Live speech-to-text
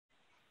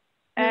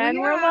And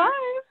we're live.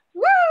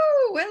 Woo!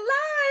 We're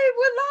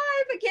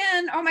live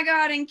again. Oh my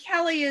God. And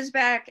Kelly is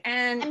back.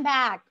 And I'm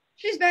back.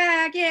 She's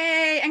back.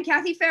 Yay. And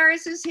Kathy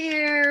Ferris is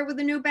here with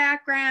a new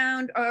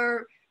background,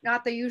 or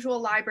not the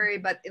usual library,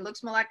 but it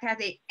looks more like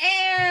Kathy.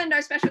 And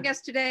our special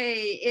guest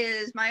today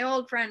is my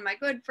old friend, my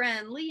good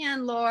friend,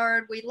 LeighAnn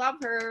Lord. We love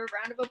her.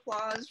 Round of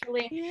applause for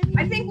LeighAnn.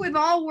 I think we've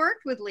all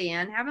worked with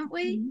LeighAnn, haven't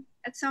we?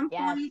 At some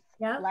point?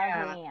 Yeah. Love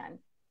LeighAnn.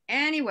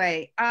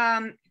 Anyway,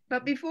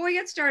 but before we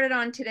get started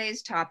on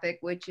today's topic,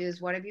 which is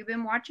what have you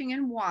been watching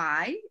and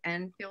why,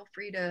 and feel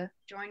free to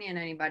join in,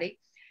 anybody.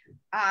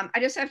 I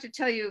just have to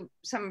tell you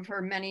some of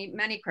her many,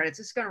 many credits.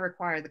 It's going to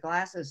require the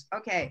glasses.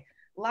 Okay.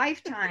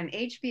 Lifetime,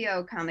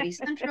 HBO, Comedy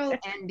Central,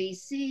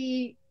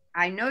 NBC.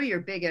 I know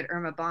you're big at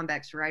Irma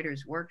Bombeck's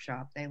Writers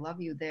Workshop. They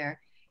love you there.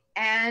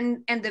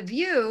 And The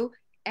View.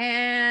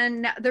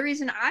 And the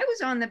reason I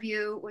was on The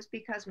View was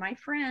because my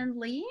friend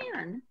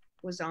LeighAnn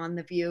was on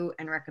The View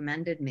and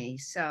recommended me.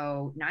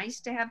 So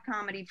nice to have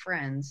comedy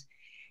friends.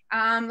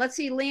 Let's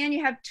see, LeighAnn,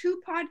 you have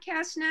two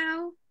podcasts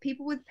now,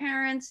 People with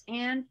Parents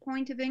and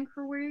Point of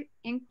Inquiry.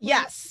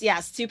 Yes,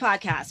 two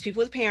podcasts,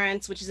 People with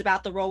Parents, which is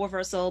about the role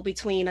reversal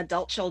between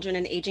adult children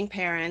and aging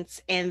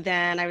parents. And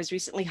then I was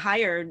recently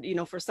hired,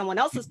 for someone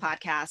else's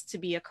podcast to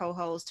be a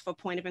co-host for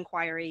Point of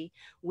Inquiry,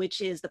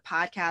 which is the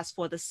podcast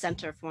for the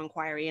Center for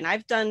Inquiry. And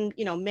I've done,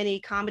 many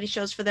comedy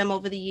shows for them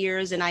over the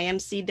years, and I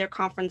emceed their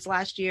conference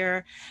last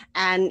year.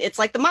 And it's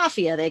like the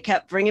mafia, they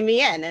kept bringing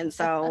me in. And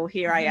so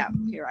here I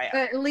am.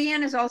 But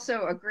LeighAnn is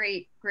also a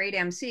great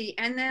MC.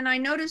 And then I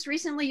noticed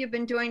recently you've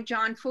been doing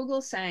John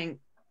Fugelsang's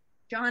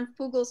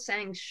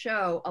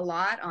show a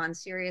lot on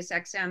Sirius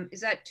XM.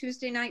 Is that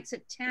Tuesday nights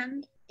at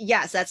 10?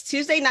 Yes, that's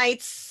Tuesday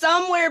nights,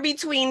 somewhere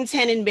between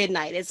 10 and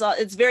midnight.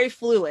 It's very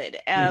fluid.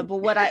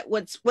 But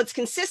what's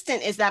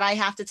consistent is that I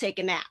have to take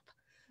a nap.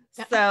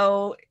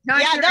 So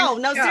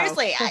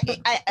seriously.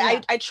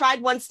 I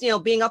tried once,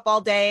 being up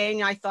all day,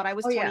 and I thought I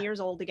was 20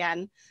 years old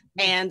again.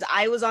 And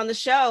I was on the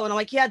show and I'm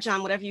like, yeah,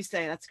 John, whatever you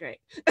say, that's great.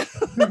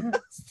 So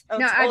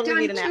I've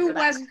done 2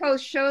 West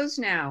Coast shows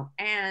now.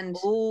 And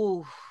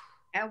the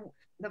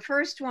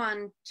first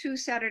one, 2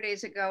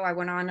 Saturdays ago, I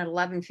went on at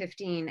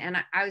 11:15, and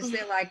I was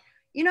there like,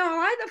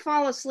 I'll either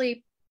fall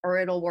asleep or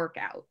it'll work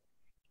out.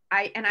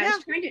 I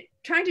was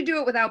trying to do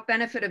it without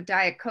benefit of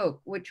Diet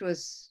Coke, which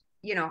was,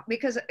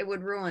 because it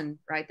would ruin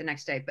the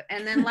next day.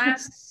 And then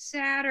last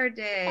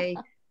Saturday,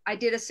 I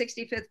did a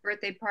 65th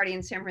birthday party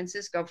in San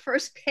Francisco.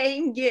 First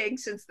paying gig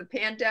since the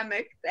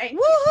pandemic. Thank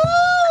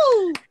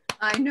you.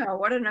 I know,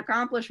 what an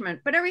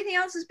accomplishment. But everything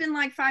else has been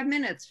like 5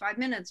 minutes,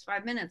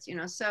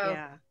 so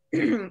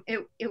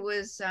it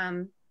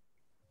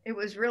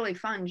was really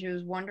fun. She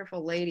was a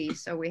wonderful lady,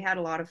 so we had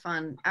a lot of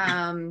fun.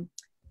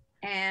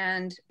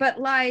 But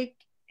I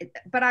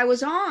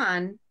was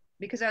on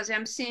because I was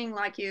emceeing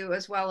like you,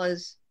 as well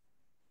as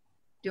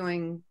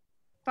doing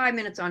 5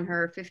 minutes on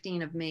her,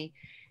 15 of me.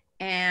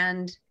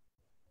 And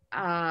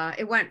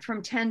it went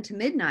from 10 to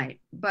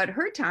midnight, but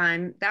her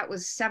time, that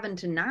was 7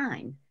 to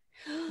 9.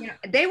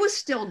 They were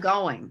still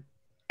going.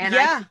 And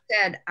I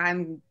said,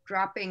 I'm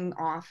dropping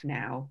off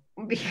now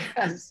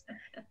because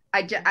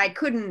I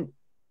couldn't,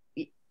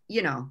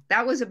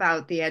 that was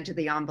about the edge of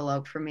the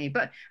envelope for me.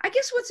 But I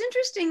guess what's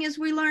interesting is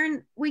we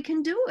learn we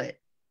can do it,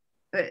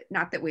 but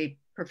not that we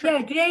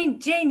prefer. Yeah,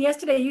 Jane,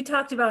 yesterday you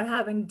talked about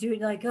having to do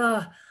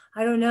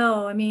I don't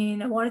know. I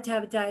mean, I wanted to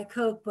have a Diet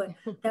Coke, but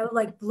that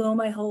would blow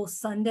my whole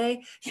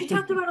Sunday. She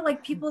talked about it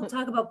like people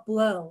talk about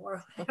blow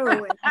or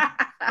heroin.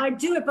 I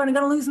do it, but I'm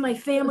going to lose my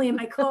family and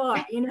my car,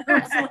 So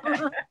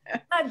I'm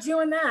not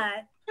doing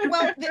that.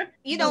 Well,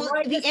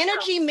 the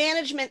energy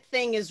management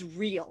thing is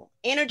real.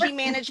 Energy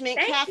management,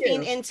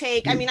 caffeine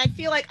intake. I mean, I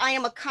feel like I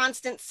am a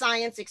constant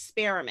science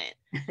experiment.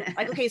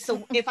 Okay,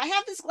 so if I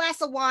have this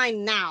glass of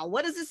wine now,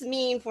 what does this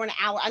mean for an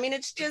hour? I mean,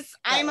 it's just,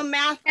 I'm a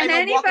math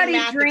drink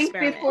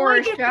experiment. Before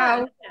a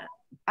show?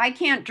 I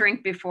can't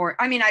drink before.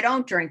 I mean, I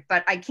don't drink,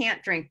 but I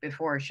can't drink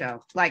before a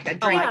show. Like a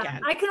drink.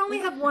 I can only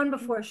have one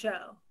before a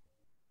show.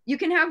 You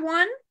can have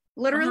one?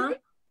 Literally?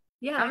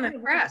 Yeah. I'm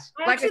impressed.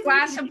 Like a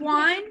glass of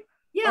wine?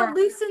 Yeah, it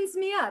loosens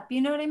me up.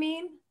 You know what I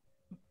mean?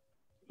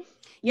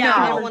 Yeah,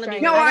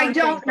 I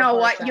don't know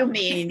what you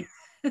mean.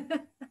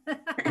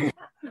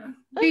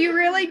 Do you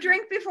really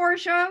drink before a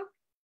show?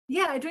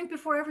 Yeah, I drink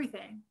before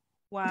everything.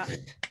 Wow.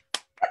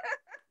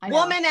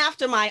 Woman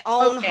after my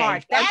own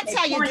heart. That's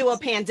how you do a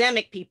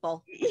pandemic,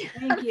 people.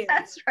 Thank you.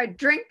 That's right.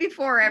 Drink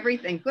before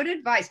everything. Good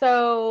advice.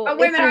 So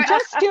if you're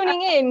just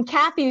tuning in,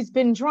 Kathy's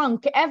been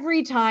drunk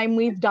every time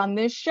we've done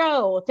this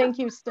show. Thank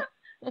you.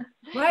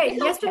 Right.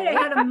 Yesterday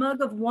I had a mug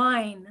of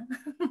wine.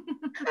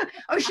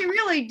 Oh, she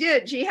really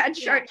did. She had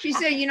she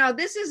said,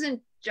 this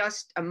isn't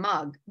just a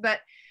mug,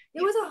 but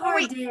it was a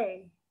hard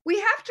day. We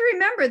have to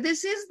remember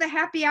this is the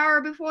happy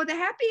hour before the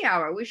happy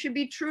hour. We should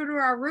be true to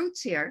our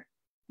roots here.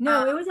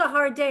 No, it was a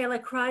hard day. I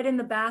cried in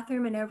the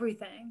bathroom and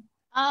everything.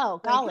 Oh,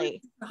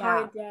 golly. A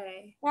hard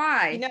day.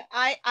 Why?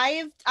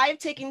 I have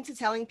taken to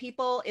telling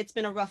people it's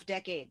been a rough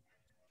decade.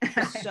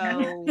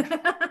 So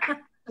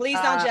please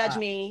don't judge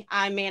me.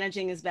 I'm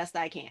managing as best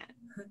I can.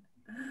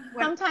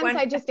 Sometimes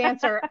I just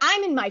answer,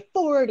 I'm in my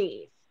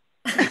 40s.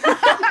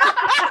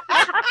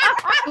 I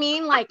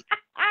mean, like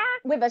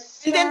with a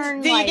stern. And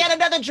then, do you get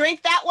another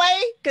drink that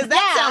way? Because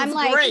that sounds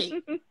great.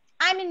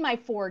 I'm in my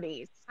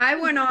 40s. I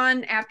went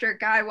on after a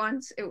guy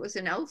once. It was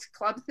an Elks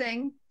Club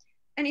thing.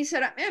 And he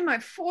said, I'm in my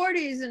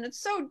 40s and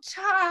it's so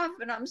tough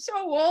and I'm so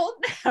old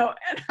now.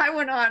 And I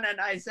went on and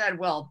I said,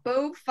 well,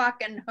 boo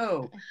fucking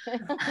who?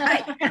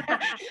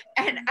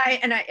 And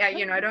I,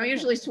 you know, I don't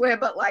usually swear,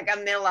 but like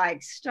I'm there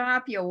like,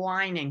 stop your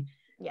whining.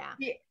 Yeah.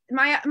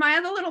 My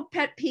other little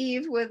pet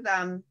peeve with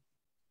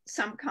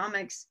some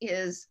comics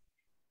is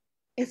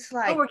it's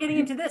like, oh, we're getting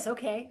into this.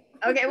 Okay.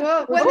 Okay,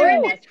 well, when they're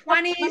in their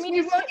 20s,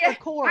 we will get.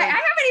 I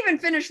haven't even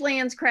finished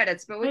LeighAnn's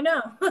credits, but I know.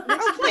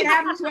 This is what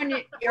happens when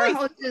your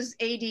host is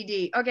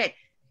ADD. Okay,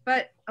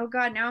 but oh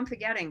god, now I'm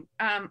forgetting.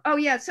 Oh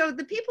yeah, so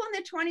the people in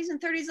their 20s and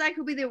 30s, like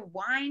who'll be there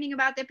whining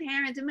about their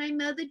parents, and my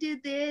mother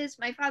did this,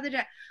 my father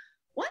did.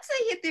 Once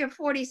they hit their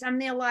 40s, I'm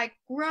there like,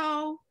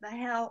 grow the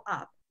hell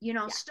up. You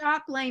know,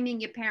 stop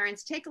blaming your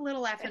parents. Take a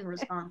little effing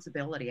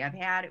responsibility. I've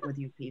had it with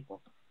you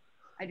people.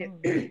 I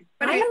did,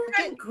 but I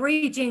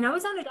agree, Jane. I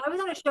was on a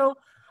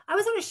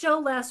show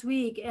last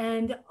week,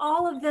 and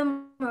all of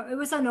them, it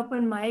was on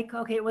open mic.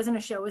 Okay, it wasn't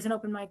a show, it was an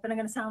open mic, but I'm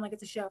going to sound like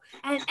it's a show.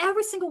 And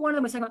every single one of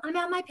them was talking about, I'm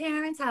at my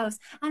parents' house,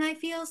 and I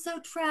feel so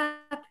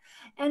trapped.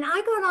 And I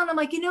got on, I'm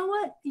like, you know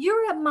what?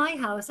 You're at my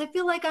house. I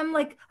feel like I'm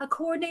like a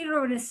coordinator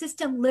or an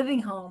assistant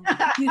living home.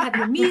 You have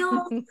your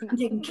meals, I'm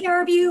taking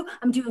care of you,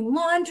 I'm doing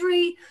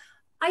laundry.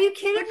 Are you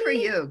kidding me? Good for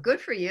you.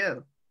 Good for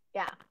you.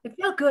 Yeah. It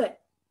felt good.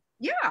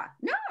 Yeah,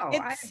 no,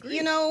 I agree.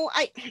 You know,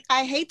 I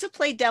hate to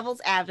play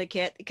devil's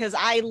advocate because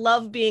I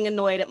love being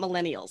annoyed at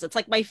millennials. It's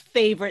like my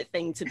favorite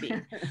thing to be.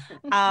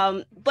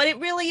 But it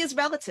really is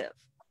relative.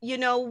 You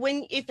know,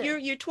 if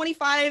you're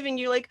 25 and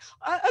you're like,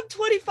 I'm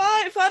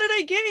 25, how did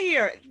I get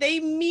here? They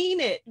mean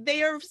it.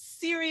 They are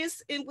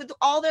serious with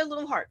all their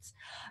little hearts.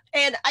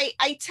 And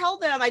I tell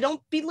them, I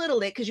don't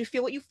belittle it because you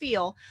feel what you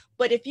feel.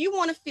 But if you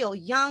want to feel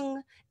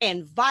young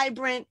and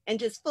vibrant and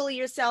just full of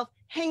yourself,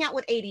 hang out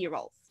with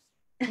 80-year-olds.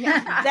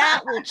 Yeah,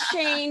 that will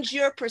change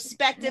your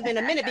perspective in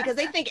a minute because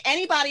they think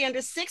anybody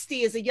under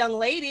 60 is a young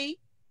lady.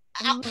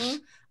 I'll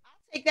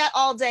take that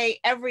all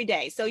day, every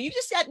day. So you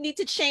just need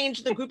to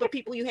change the group of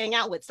people you hang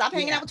out with. Stop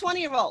hanging out with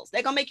 20-year-olds.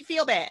 They're going to make you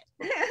feel bad.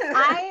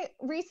 I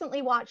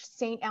recently watched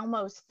St.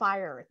 Elmo's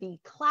Fire, the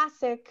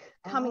classic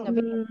coming of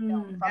age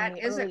film from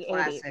the early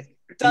 80s.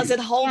 Does it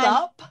hold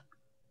up?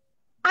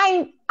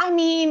 I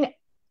mean,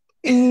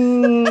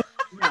 no.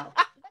 Let's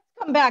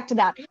come back to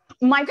that.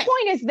 My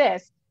point is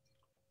this.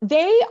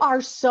 They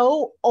are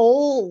so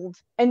old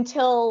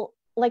until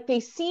like they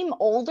seem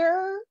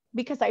older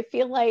because I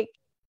feel like,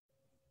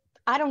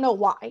 I don't know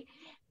why,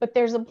 but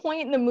there's a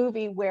point in the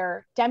movie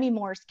where Demi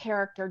Moore's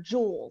character,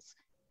 Jules,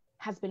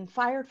 has been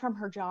fired from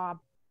her job.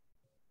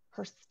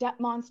 Her step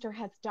monster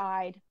has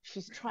died.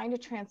 She's trying to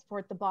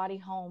transport the body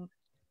home.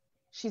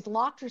 She's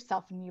locked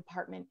herself in the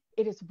apartment.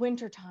 It is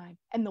wintertime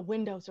and the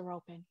windows are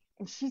open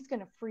and she's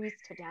going to freeze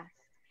to death.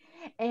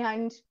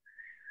 And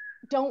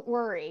don't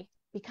worry,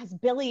 because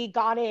Billy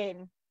got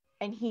in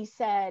and he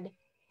said,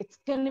 it's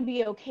going to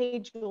be okay,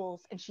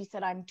 Jules. And she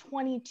said, I'm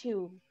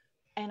 22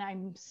 and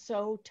I'm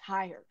so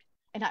tired.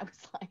 And I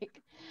was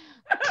like,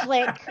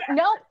 click,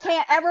 nope,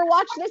 can't ever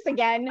watch this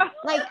again.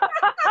 Like,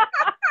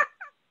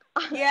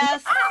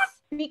 yes,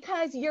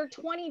 because you're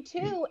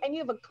 22 and you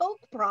have a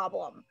coke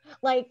problem.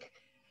 Like,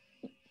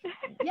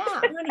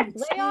 yeah,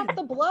 lay off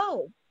the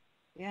blow.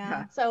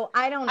 Yeah. So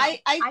I don't know.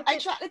 I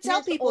try to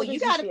tell people, you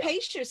got to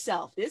pace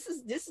yourself. This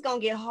is going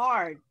to get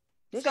hard.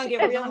 It's going to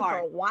get real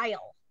hard for a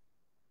while.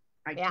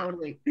 I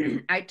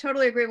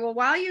totally agree. Well,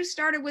 while you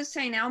started with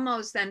St.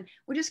 Elmo's, then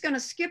we're just going to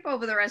skip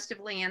over the rest of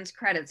LeighAnn's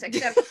credits,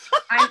 except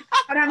I'm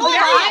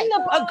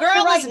a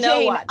girl is no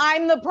Jane, one.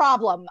 I'm the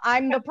problem.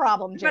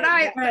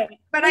 Jane.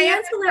 But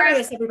LeighAnn's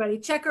hilarious, everybody.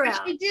 Check her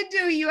out. She did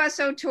do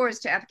USO tours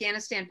to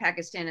Afghanistan,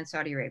 Pakistan, and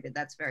Saudi Arabia.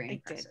 That's very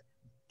impressive.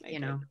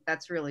 You know,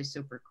 that's really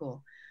super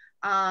cool.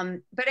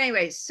 But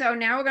anyway, so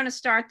now we're going to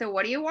start the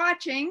what are you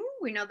watching?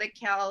 We know that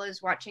Kel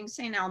is watching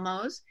St.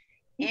 Elmo's.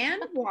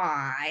 And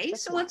why?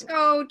 So let's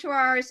go to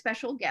our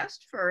special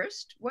guest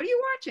first. What are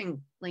you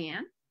watching,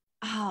 LeighAnn?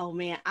 Oh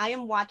man, I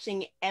am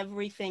watching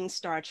everything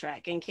Star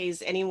Trek in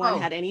case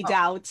anyone had any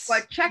doubts.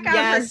 Well, check out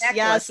her necklace.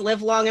 Yes,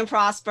 live long and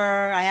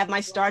prosper. I have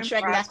my Star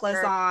Trek necklace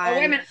on. Oh,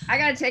 wait a minute. I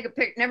got to take a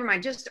pic. Never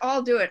mind. Just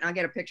I'll do it and I'll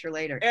get a picture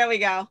later. There we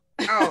go.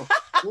 Oh,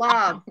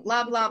 love.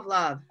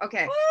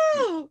 Okay.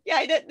 Woo!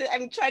 Yeah,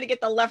 I'm trying to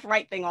get the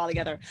left-right thing all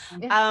together.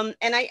 Yeah.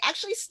 And I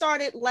actually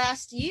started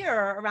last year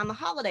around the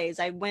holidays.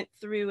 I went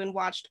through and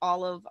watched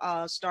all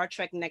of Star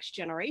Trek Next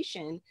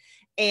Generation.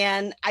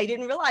 And I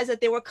didn't realize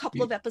that there were a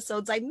couple of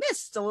episodes I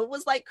missed. So it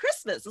was like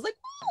Christmas. It was like,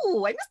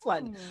 oh, I missed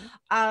one.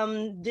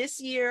 This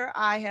year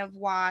I have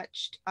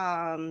watched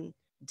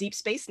Deep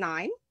Space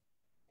Nine.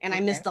 And I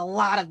missed a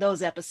lot of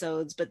those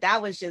episodes, but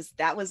that was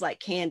like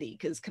candy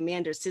because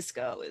Commander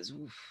Sisko is.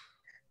 Oof.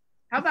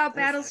 How about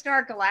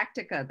Battlestar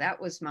Galactica? That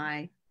was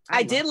my.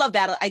 I did love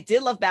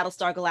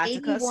Battlestar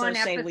Galactica. So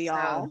say we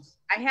all.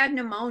 I had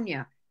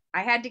pneumonia.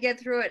 I had to get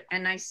through it,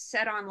 and I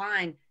said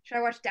online, should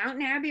I watch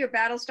Downton Abbey or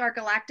Battlestar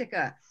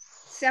Galactica?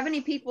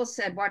 70 people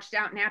said watch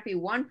Downton Abbey.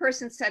 One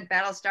person said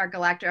Battlestar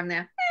Galactica. I'm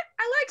there.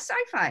 I like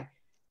sci-fi.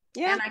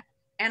 Yeah.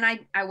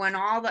 I went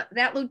all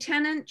that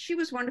lieutenant. She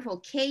was wonderful.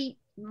 Kate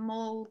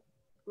Mulgrew.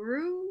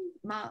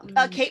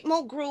 Kate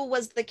Mulgrew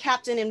was the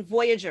captain in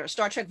Voyager,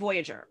 Star Trek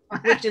Voyager,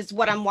 which is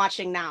what I'm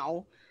watching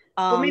now.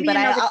 But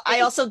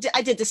I also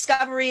did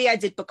Discovery. I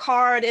did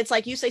Picard. It's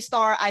like you say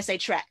Star, I say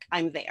Trek.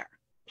 I'm there.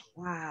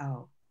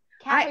 Wow.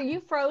 Kat, are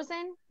you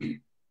frozen?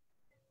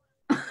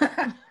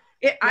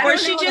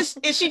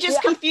 Is she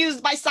just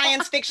confused by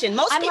science fiction?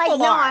 Most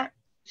people are.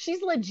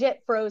 She's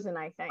legit frozen,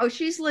 I think. Oh,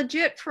 she's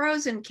legit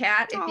frozen,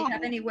 Kat, if you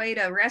have any way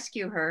to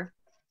rescue her.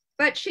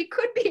 But she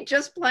could be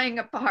just playing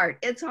a part.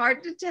 It's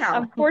hard to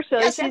tell.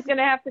 Unfortunately, she's going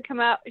to have to come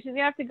out. She's going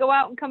to have to go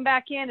out and come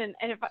back in. And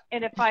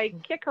if I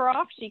kick her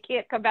off, she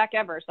can't come back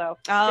ever. So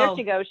there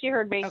she goes. She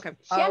heard me. Okay.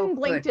 She hasn't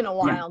blinked in a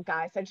while,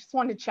 guys. I just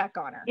wanted to check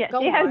on her. Yeah,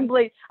 she hasn't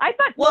blinked. I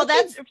thought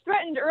she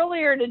threatened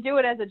earlier to do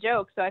it as a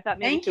joke. So I thought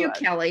maybe Thank you,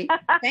 Kelly.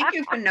 Thank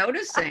you for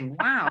noticing.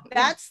 Wow.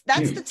 That's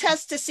the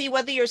test to see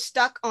whether you're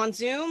stuck on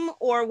Zoom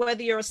or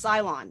whether you're a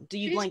Cylon. Do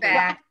you blink?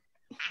 Back.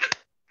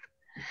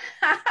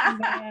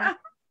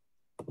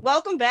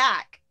 Welcome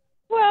back.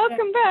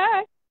 Welcome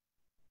back.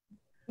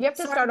 You have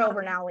to start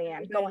over now,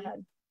 LeighAnn. Go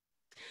ahead.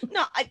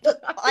 No,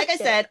 like I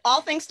said,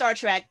 all things Star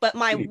Trek, but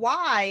my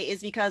why is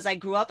because I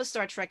grew up a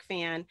Star Trek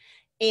fan,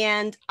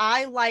 and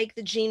I like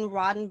the Gene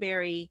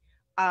Roddenberry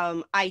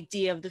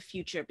idea of the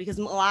future, because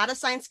a lot of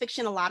science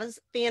fiction, a lot of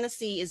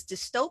fantasy is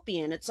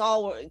dystopian.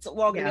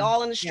 We're gonna be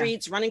all in the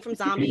streets running from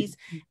zombies.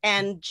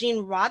 And Gene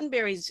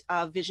Roddenberry's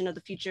vision of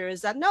the future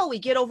is that no, we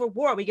get over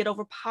war, we get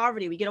over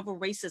poverty, we get over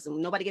racism.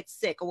 Nobody gets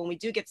sick, or when we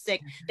do get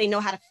sick, they know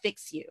how to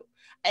fix you.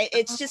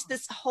 It's just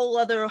this whole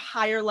other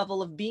higher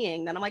level of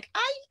being that I'm like,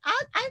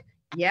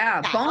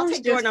 I'll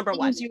take your number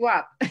one. You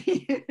up.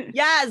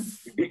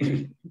 Yes.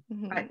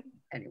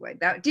 Anyway,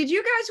 did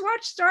you guys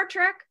watch Star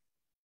Trek?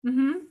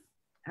 Mm-hmm.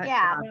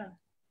 Yeah.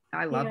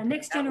 I love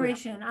Next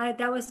Generation.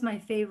 That was my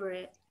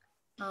favorite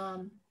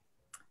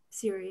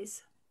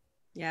series.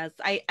 Yes,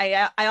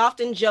 I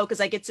often joke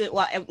because I get to,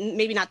 well,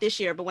 maybe not this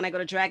year, but when I go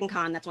to Dragon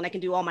Con, that's when I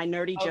can do all my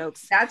nerdy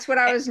jokes. That's what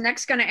I was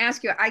next going to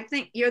ask you. I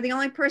think you're the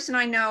only person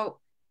I know,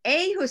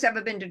 A, who's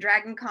ever been to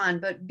Dragon Con,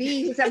 but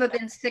B, who's ever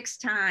been 6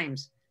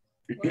 times.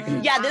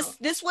 Wow. Yeah,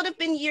 this would have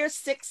been year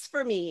 6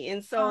 for me.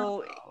 And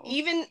so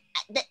even,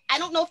 I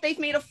don't know if they've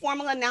made a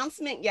formal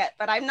announcement yet,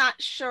 but I'm not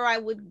sure I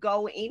would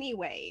go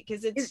anyway,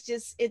 because it's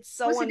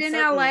so uncertain. Was it in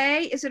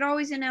LA? Is it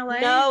always in LA?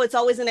 No, it's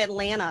always in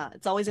Atlanta.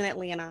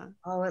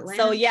 Oh, Atlanta.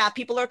 So yeah,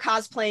 people are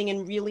cosplaying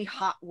in really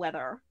hot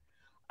weather.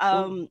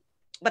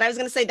 But I was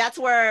going to say, that's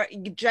where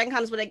Dragon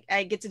Con is when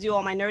I get to do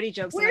all my nerdy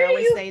jokes. Where do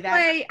you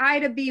play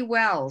Ida B.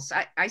 Wells?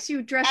 I see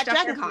you dressed up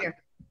Dragon Con. Here.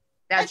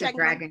 That's at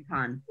Dragon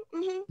Con.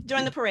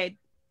 During the parade.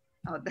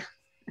 Oh,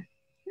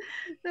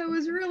 that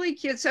was really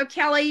cute. So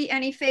Kelly,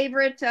 any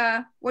favorite,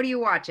 what are you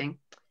watching?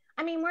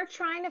 I mean, we're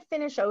trying to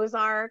finish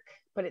Ozark,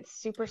 but it's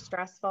super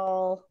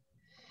stressful.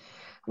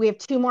 We have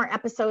 2 more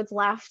episodes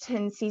left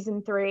in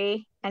season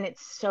 3, and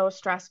it's so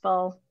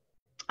stressful.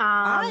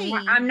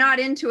 I'm not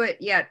into it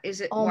yet.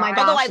 Is it? Oh my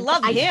gosh. Although I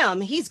love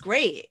him. He's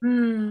great.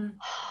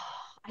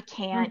 I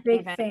can't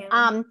big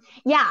fan.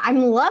 Yeah,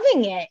 I'm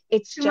loving it.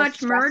 It's too just much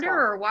stressful. murder,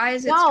 or why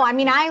is it? No, I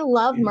mean, I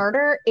love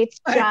murder.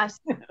 It's just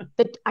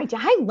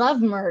I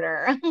love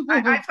murder.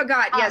 I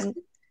forgot. Yes,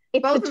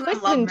 it's the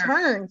twists and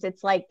turns.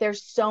 It's like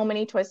there's so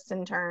many twists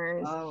and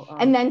turns.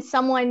 And then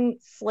someone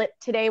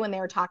slipped today when they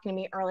were talking to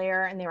me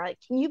earlier, and they were like,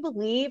 "Can you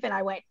believe?" And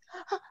I went,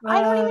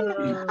 "I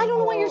don't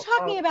know what you're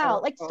talking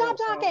about. Like, stop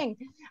talking."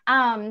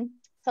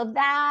 So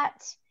that,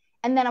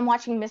 and then I'm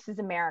watching Mrs.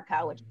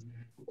 America, which.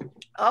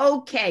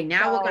 Okay,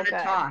 now we're going to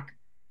talk.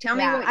 Tell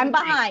me what I'm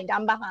behind.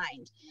 I'm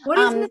behind. What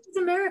is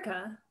Mrs.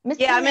 America?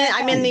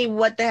 I'm in the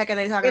what the heck are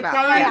they talking about?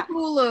 It's on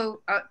Hulu.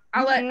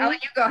 I'll let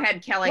you go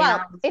ahead, Kelly.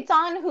 Well, it's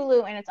on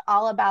Hulu, and it's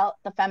all about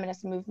the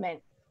feminist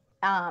movement,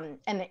 and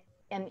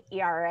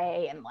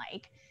ERA, and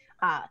like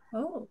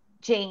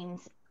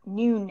Jane's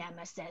new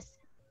nemesis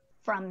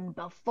from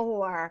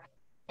before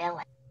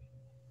Ellen.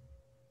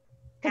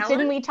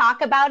 Didn't we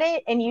talk about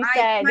it? And you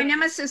said my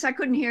nemesis. I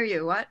couldn't hear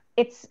you. What?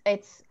 It's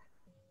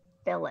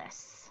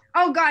Phyllis.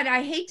 Oh God,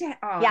 I hate to.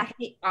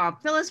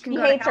 Phyllis can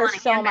go to hell in a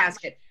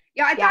handbasket.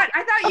 Yeah, I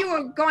thought you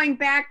were going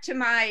back to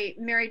my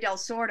Mary Del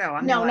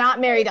Sordo. Not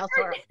Mary Del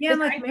Sordo. Yeah, I'm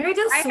like Mary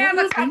Del Sordo. I have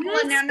a couple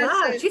of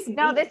nemesis.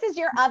 No, this is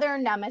your other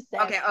nemesis.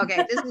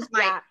 Okay. This is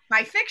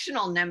my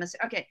fictional nemesis.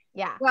 Okay.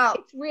 Yeah. Well,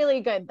 it's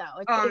really good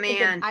though.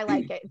 I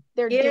like it.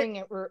 They're doing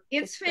it.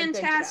 It's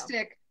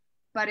fantastic,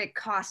 but it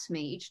costs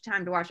me each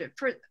time to watch it.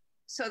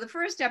 So the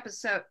first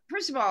episode,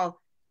 first of all,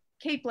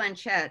 Kate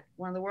Blanchett,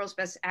 one of the world's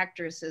best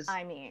actresses,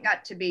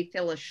 got to be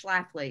Phyllis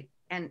Schlafly.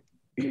 And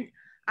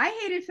I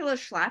hated Phyllis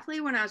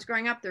Schlafly when I was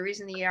growing up. The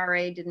reason the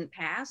ERA didn't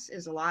pass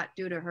is a lot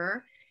due to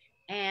her.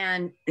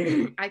 And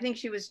I think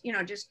she was,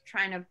 just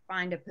trying to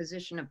find a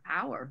position of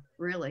power,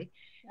 really.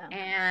 Yeah.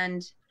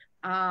 And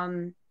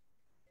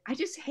I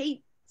just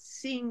hate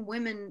seeing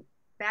women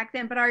back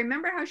then, but I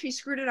remember how she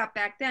screwed it up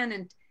back then,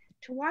 and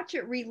to watch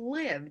it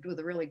relived with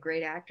a really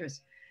great actress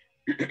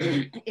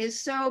is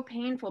so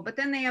painful. But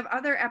then they have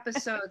other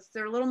episodes.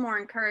 They're a little more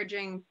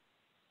encouraging.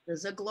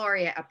 There's a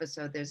Gloria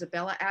episode. There's a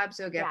Bella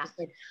Abzug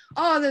episode.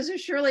 Oh, there's a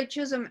Shirley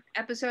Chisholm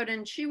episode.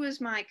 And she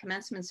was my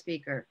commencement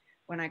speaker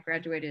when I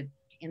graduated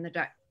in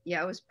the,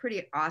 it was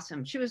pretty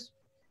awesome. She was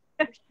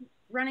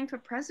running for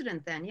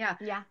president then. Yeah.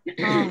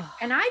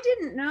 And I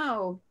didn't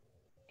know,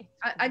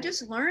 I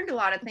just learned a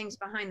lot of things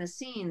behind the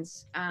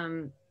scenes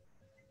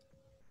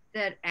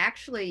that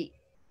actually,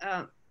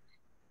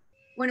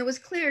 when it was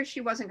clear she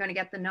wasn't going to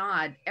get the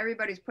nod,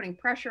 everybody's putting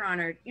pressure on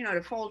her,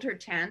 to fold her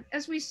tent,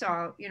 as we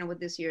saw, with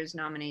this year's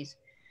nominees.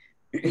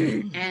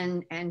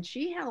 and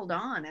she held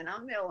on, and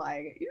I'm there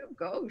like, you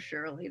go,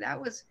 Shirley.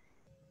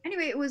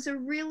 Anyway, it was a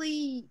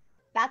really.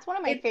 That's one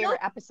of my favorite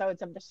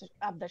episodes of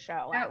the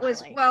show. That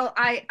was, well,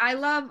 I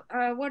love,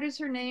 what is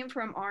her name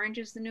from Orange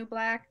is the New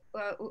Black?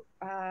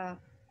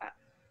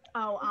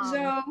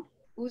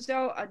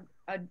 Uzo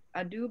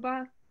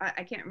Aduba.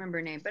 I can't remember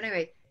her name, but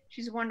anyway,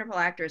 she's a wonderful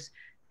actress.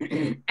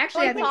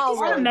 Actually, I think she's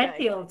really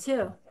Medfield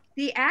too.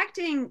 The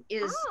acting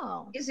is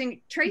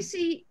in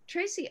Tracy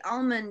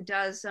Ullman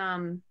does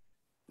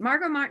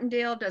Margot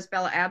Martindale does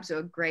Bella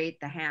Abzug, great,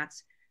 the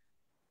hats.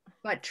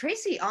 But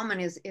Tracy Ullman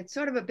it's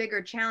sort of a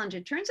bigger challenge.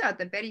 It turns out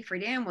that Betty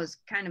Friedan was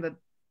kind of a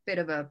bit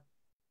of a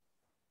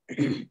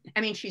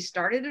I mean, she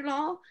started it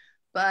all,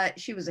 but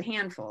she was a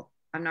handful.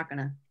 I'm not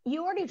gonna.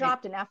 You already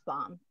dropped an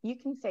F-bomb. You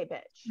can say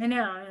bitch. I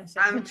know.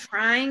 I'm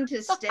trying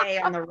to stay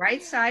on the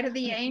right side of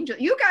the angel.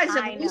 You guys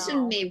have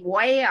loosened me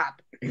way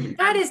up.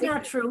 That is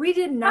not true. We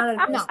did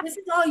not. No. This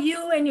is all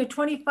you and your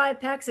 25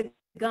 packs of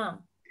gum.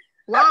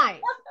 Lies.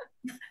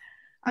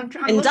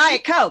 And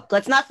Diet Coke.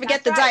 Let's not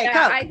forget the Diet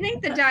Coke. I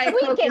think the Diet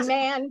Coke is,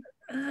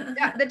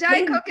 the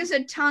Diet Coke is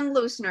a tongue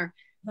loosener.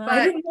 But,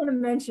 I didn't want to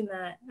mention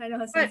that. I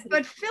know.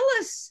 But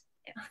Phyllis,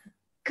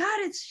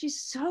 God,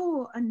 she's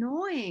so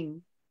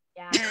annoying.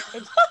 Yeah,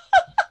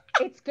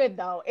 it's good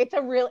though. It's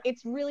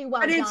really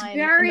well done. But it's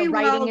very and the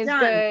writing well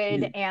done.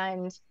 is good,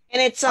 and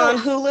it's on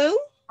Hulu.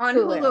 On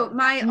Hulu.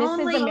 My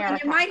only, and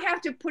you might have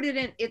to put it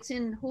in. It's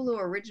in Hulu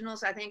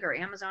Originals, I think, or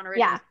Amazon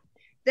Originals.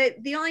 Yeah.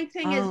 The only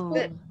thing is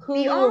that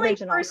the only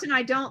person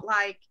I don't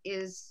like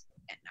is,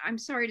 I'm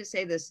sorry to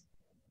say this,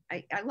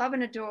 I love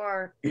and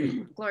adore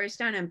Gloria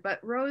Steinem, but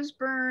Rose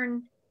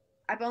Byrne,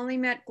 I've only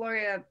met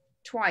Gloria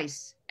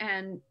twice,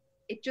 and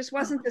it just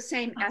wasn't the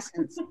same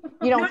essence.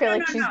 You don't feel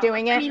like she's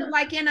doing it? I mean,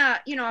 like in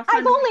a,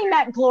 I've only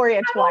met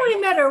Gloria twice. I've only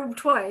met her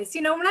twice.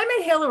 When I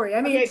met Hillary,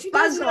 I mean, she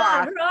does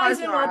not, her eyes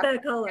are not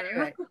that color.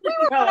 Anyway.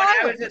 Well, when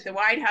I was at the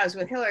White House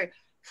with Hillary.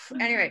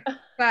 Anyway,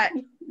 but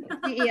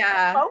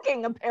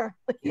smoking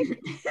apparently.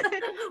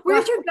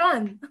 Where's your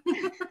gun?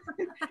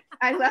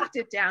 I left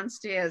it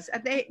downstairs.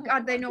 They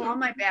know all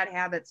my bad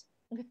habits.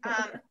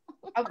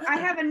 I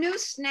have a new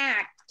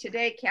snack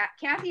today.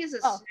 Kathy is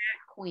a snack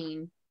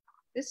queen.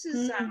 This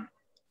is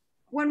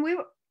when my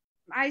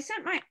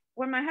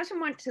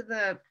husband went to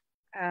the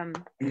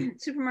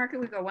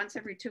supermarket. We go once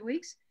every 2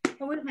 weeks.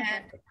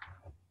 And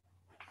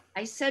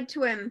I said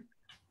to him,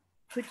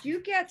 could you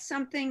get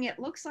something? It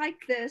looks like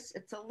this.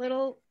 It's a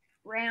little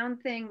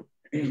round thing.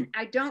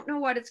 I don't know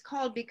what it's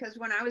called, because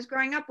when I was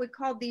growing up, we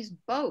called these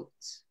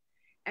boats,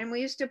 and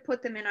we used to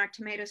put them in our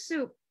tomato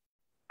soup.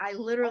 I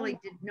literally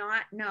did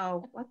not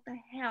know what the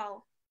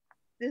hell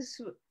this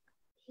was.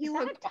 Is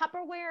that a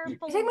Tupperware? You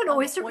talking about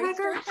oyster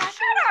crackers?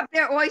 Shut up!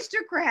 They're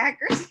oyster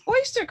crackers.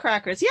 Oyster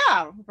crackers,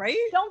 yeah, right?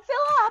 Don't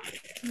fill up.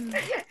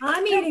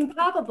 I'm eating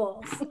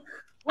poppables.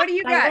 What do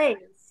you got?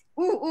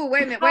 Ooh,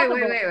 wait a minute.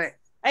 Wait.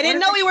 I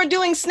didn't know we were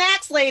doing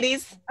snacks,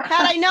 ladies.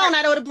 Had I known,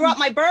 I would have brought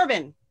my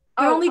bourbon.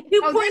 Only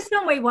 2 points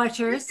on Weight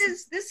Watchers.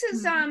 This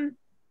is I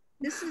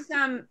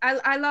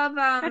love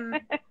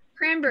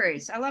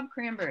cranberries. I love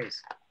cranberries.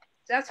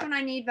 That's when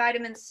I need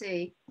vitamin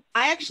C.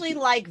 I actually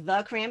like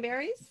the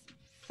cranberries.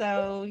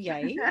 So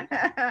yay.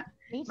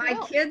 My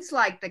kids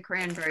like the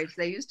cranberries.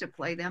 They used to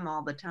play them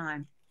all the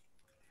time.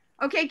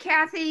 Okay,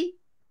 Kathy,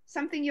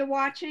 something you're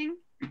watching?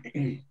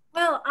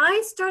 Well,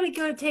 I started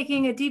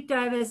taking a deep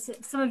dive, as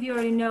some of you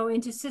already know,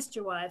 into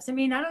Sister Wives. I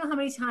mean, I don't know how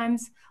many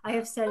times I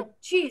have said,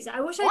 geez,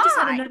 I wish I just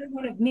had another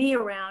one of me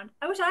around.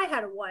 I wish I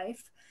had a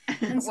wife.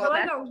 And so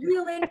I got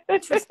real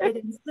interested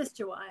in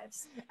Sister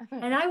Wives.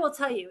 And I will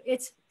tell you,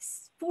 it's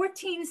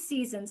 14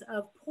 seasons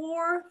of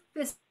poor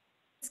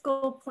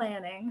fiscal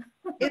planning.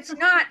 It's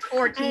not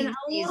 14 and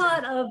a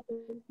lot of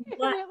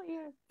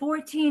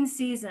 14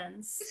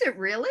 seasons. Is it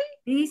really?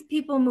 These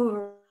people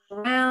move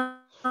around.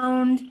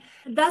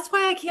 That's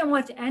why I can't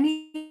watch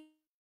any.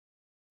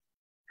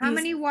 How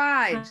many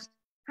wives?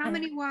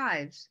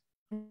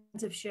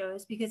 Of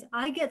shows, because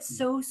I get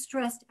so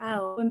stressed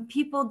out when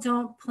people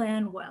don't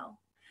plan well,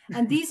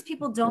 and these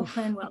people don't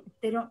plan well.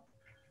 They don't.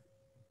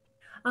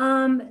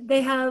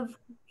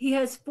 He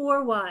has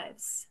 4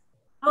 wives.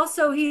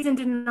 Also, he's in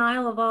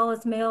denial of all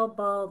his male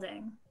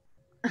balding.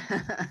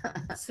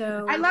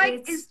 So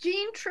is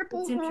Jean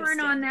Triplehorn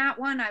on that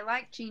one? I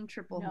like Jean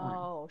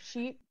Triplehorn.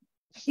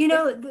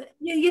 No,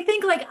 you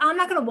think like, I'm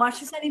not going to watch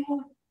this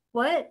anymore.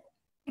 What?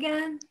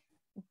 again?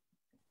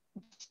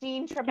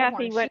 Jean Triplehorn.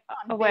 Kathy She's went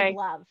on away. Big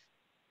Love.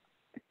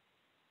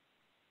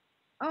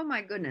 Oh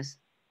my goodness.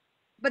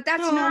 But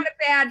that's not a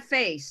bad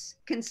face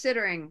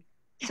considering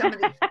some of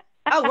the.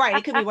 Oh, right.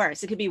 It could be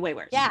worse. It could be way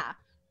worse. Yeah.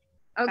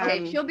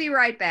 Okay, she'll be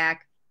right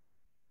back.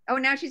 Oh,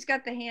 now she's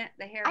got the hair.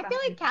 I feel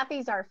like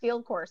Kathy's our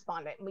field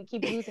correspondent, and we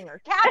keep losing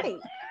her. Kathy,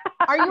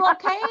 are you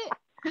okay?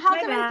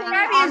 How's everything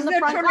Kathy, on is the the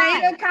front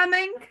tornado line?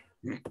 coming?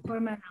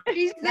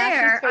 She's Now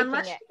there. she's faking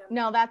Unless it.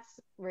 No, that's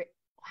wow.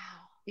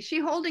 is she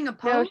holding a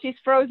pose? No, she's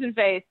frozen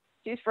face.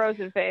 She's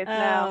frozen face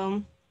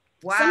now.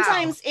 Wow.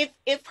 Sometimes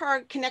if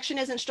her connection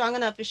isn't strong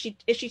enough, if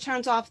she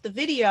turns off the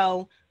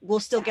video, we'll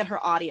still get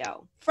her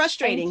audio.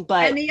 Frustrating,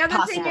 but and the other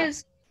possible. thing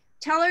is,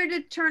 tell her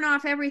to turn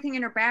off everything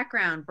in her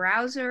background,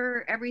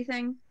 browser,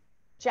 everything.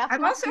 Jeff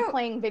must be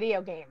playing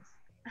video games.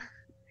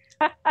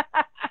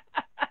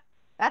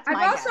 That's my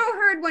I've also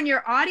heard when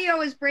your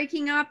audio is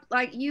breaking up,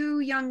 like you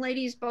young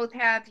ladies both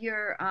have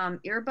your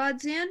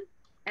earbuds in,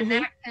 and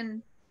that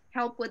can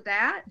help with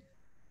that.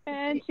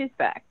 And she's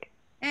back.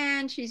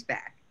 And she's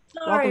back.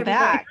 Sorry, Welcome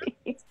back.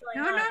 No.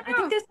 I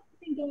think there's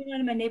something going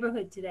on in my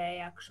neighborhood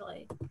today,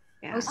 actually.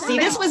 Yeah. See,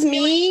 this was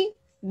me.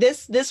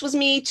 This was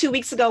me 2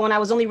 weeks ago when I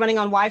was only running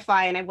on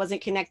Wi-Fi and I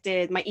wasn't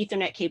connected. My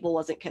Ethernet cable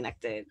wasn't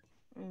connected.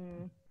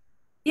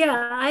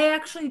 Yeah, I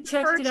actually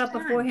checked it out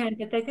beforehand,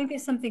 but I think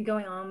there's something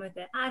going on with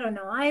it. I don't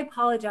know. I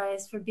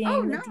apologize for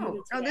being the diva today.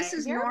 No, this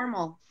is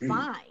normal.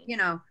 Fine. You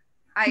know,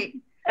 I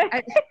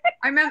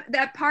remember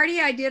that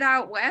party I did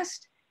out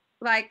west,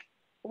 like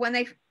when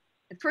at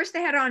first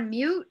they had it on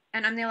mute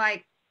and they're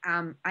like,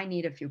 I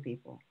need a few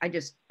people. I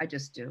just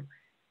do.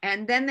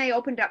 And then they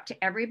opened up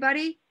to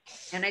everybody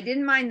and I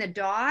didn't mind the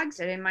dogs.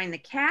 I didn't mind the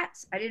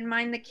cats. I didn't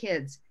mind the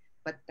kids,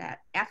 but that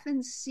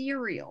effing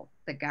cereal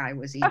the guy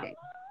was eating,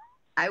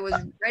 I was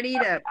ready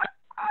to,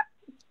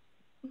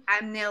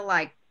 I'm there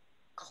like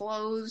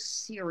close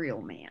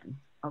cereal man.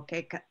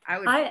 Okay.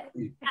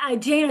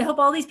 Jane, I hope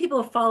all these people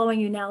are following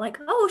you now. Like,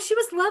 oh, she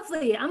was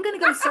lovely. I'm going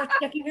to go start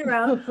checking her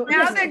out.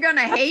 Now they're going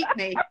to hate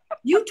me.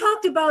 You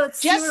talked about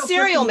just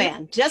cereal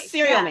man. Just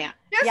cereal man.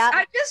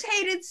 I just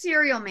hated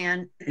Cereal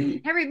Man.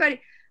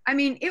 Everybody, I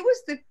mean, it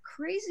was the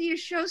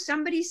craziest show.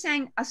 Somebody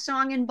sang a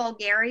song in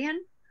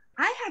Bulgarian.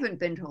 I haven't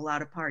been to a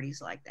lot of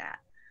parties like that.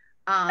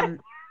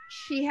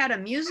 She had a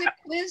music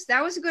quiz.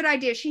 That was a good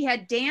idea. She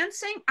had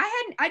dancing.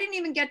 I didn't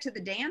even get to the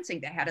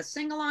dancing. They had a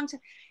sing along.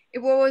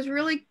 What was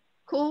really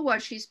cool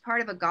was she's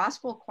part of a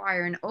gospel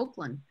choir in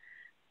Oakland.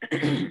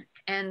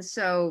 And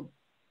so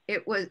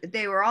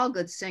they were all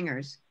good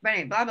singers. But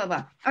anyway, blah, blah,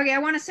 blah. Okay, I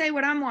want to say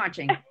what I'm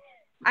watching.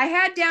 I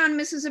had down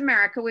Mrs.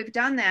 America. We've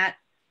done that.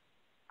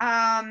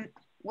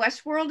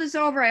 Westworld is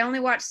over. I only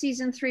watched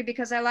season 3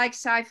 because I like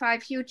sci-fi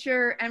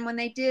future. And when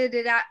they did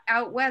it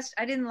out west,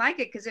 I didn't like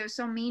it because they were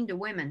so mean to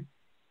women.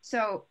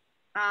 So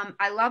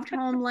I loved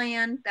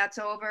Homeland. That's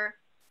over.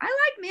 I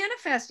like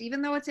Manifest,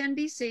 even though it's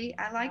NBC.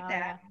 I like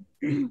that.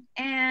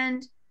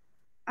 And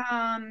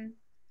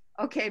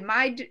okay,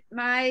 my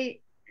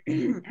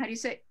how do you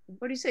say?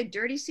 What do you say?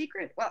 Dirty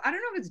secret? Well, I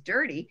don't know if it's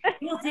dirty.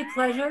 Guilty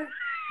pleasure.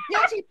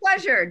 Guilty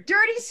pleasure.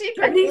 Dirty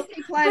secret.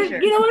 Guilty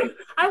pleasure. You know what?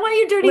 I want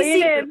your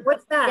dirty secret.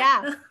 What's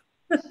that?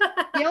 Yeah.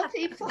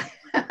 Guilty pleasure.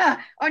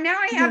 Oh, now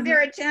I have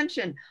their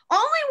attention.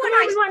 Only when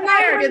I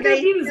swear do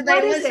they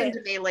listen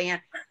to me, LeighAnn.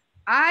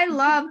 I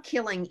love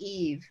Killing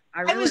Eve.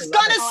 I was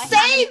gonna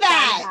say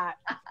that.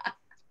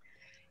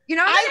 You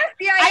know,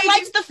 I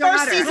liked the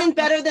first season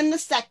better than the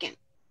second.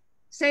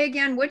 Say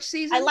again, which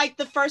season? I liked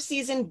the first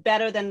season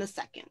better than the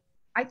second.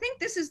 I think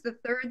this is the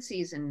 3rd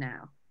season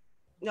now.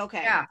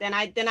 Okay. Yeah. Then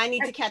I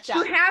need to catch up.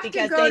 You have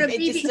because to go to it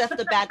just left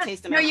the bad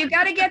taste in my mouth. No, you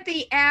got to get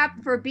the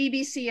app for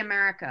BBC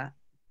America.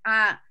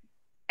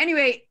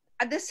 Anyway,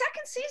 the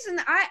second season,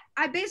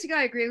 I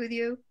basically agree with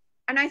you,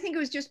 and I think it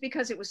was just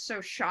because it was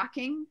so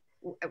shocking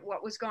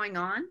what was going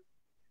on.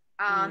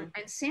 And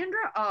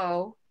Sandra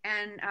Oh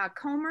and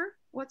Comer,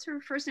 what's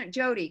her first name?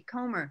 Jodie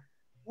Comer.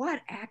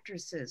 What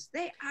actresses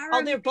they are!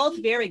 Oh, they're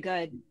both very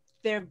good.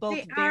 They're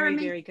both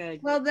very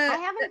good. Well, I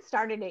haven't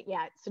started it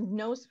yet, so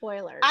no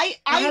spoilers.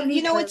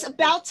 It's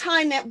about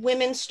time that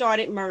women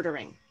started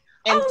murdering.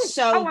 And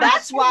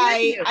that's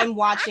why I'm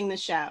watching the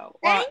show.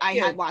 Or I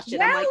had watched it.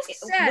 Well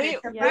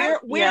I'm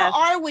like, where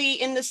are we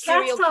in the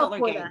serial killer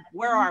game?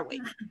 Where are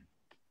we?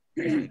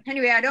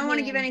 Anyway, I don't want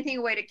to give anything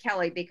away to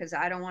Kelly because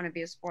I don't want to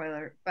be a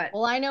spoiler. But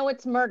I know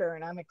it's murder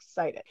and I'm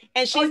excited.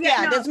 And she's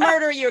there's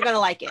murder. You're gonna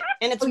like it,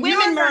 and it's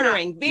women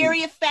murdering very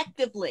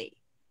effectively.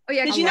 Oh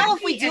yeah, because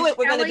if we do it,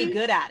 we're gonna be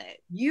good at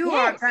it. You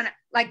are gonna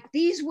like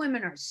these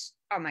women are.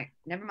 Oh my,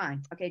 never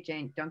mind. Okay,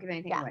 Jane, don't give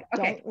anything away.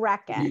 Okay, don't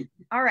wreck it.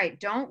 All right,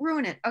 don't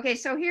ruin it. Okay,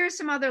 so here's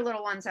some other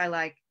little ones I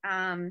like.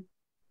 I've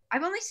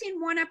only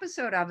seen 1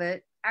 episode of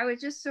it. I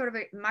was just sort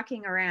of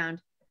mucking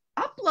around.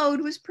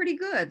 Upload was pretty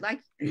good.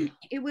 Like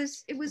it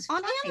was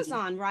on funny.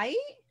 Amazon, right?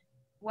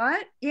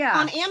 What? Yeah.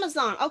 On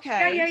Amazon.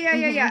 Okay.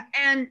 Yeah.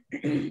 And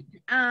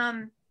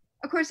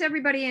of course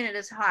everybody in it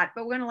is hot,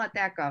 but we're gonna let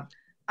that go.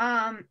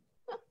 And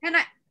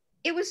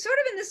it was sort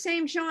of in the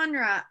same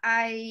genre.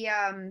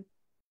 I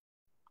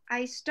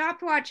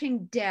stopped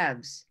watching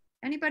Devs.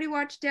 Anybody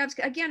watch Devs?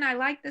 Again, I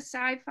like the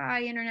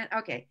sci-fi internet.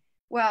 Okay,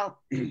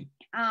 well,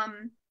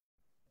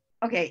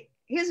 okay,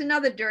 here's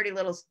another dirty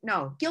little,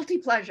 no, guilty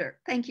pleasure.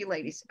 Thank you,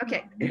 ladies.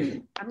 Okay,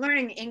 I'm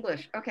learning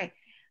English. Okay,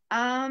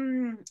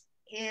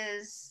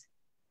 is,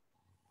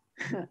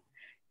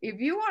 if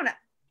you want to,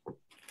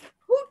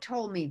 who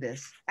told me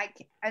this?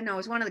 I know, it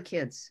was one of the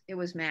kids. It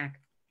was Mac.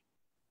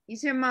 He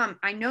said, Mom,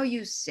 I know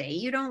you say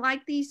you don't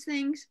like these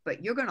things,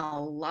 but you're going to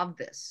love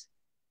this.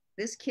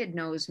 This kid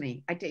knows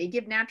me. You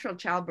give natural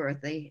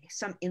childbirth,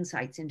 some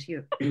insights into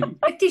you.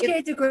 50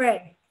 Shades of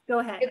Grey. Go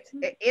ahead.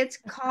 It's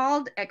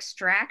called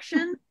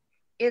Extraction.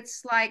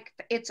 It's like,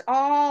 it's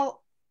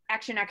all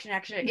action, action,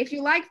 action. If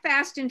you like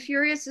Fast and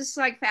Furious, this is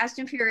like Fast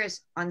and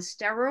Furious on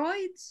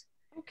steroids.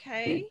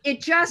 Okay.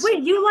 It just...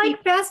 Wait, you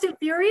like Fast and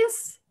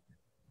Furious?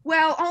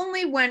 Well,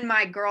 only when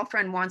my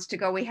girlfriend wants to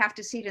go. We have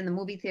to see it in the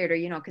movie theater,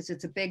 you know, because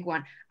it's a big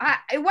one.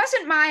 It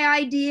wasn't my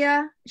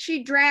idea.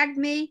 She dragged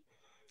me.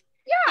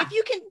 Yeah.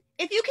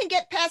 If you can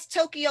get past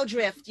Tokyo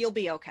Drift, you'll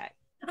be okay.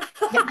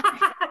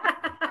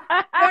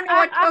 I don't know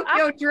what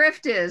Tokyo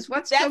Drift is.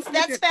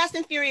 That's Fast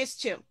and Furious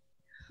 2.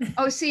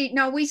 Oh, see,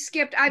 no, we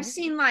skipped. I've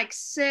seen like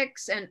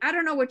 6, and I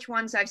don't know which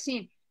ones I've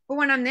seen. But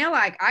when I'm there,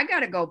 like, I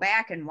got to go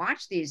back and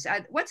watch these.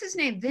 What's his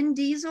name? Vin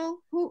Diesel?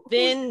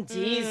 Vin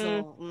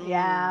Diesel.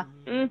 Yeah.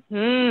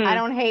 Mm-hmm. I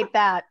don't hate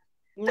that.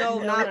 No,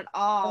 not at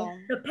all.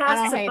 I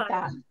don't hate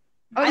that.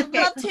 I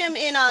loved him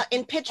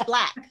in Pitch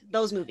Black,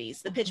 those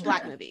movies, the Pitch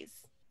Black movies.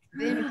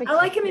 I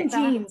like him in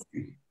jeans.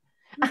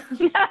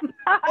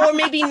 Or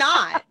maybe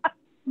not.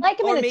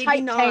 Like him in a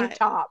tight tank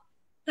top.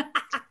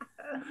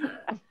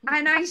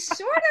 And I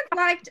sort of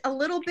liked a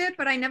little bit,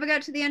 but I never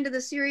got to the end of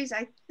the series.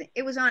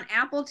 It was on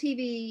Apple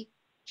TV.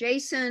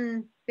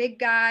 Jason, big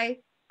guy.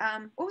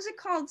 What was it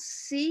called?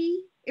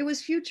 C? It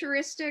was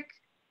futuristic.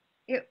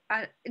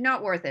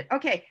 Not worth it.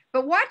 Okay,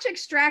 but watch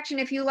Extraction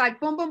if you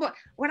like. Boom, boom, boom.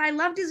 What I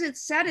loved is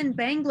it's set in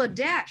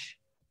Bangladesh.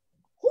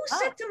 Who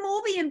set the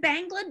movie in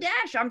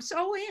Bangladesh? I'm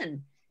so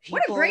in.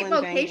 What a great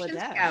location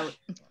scout.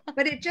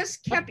 But it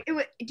just kept.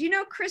 Do you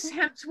know Chris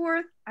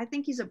Hemsworth? I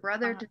think he's a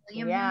brother to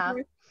Liam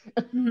Hemsworth.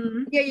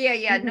 Mm-hmm.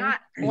 Yeah. Not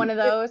one of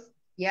those.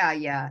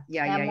 Yeah.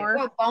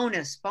 Well,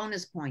 bonus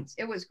points.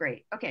 It was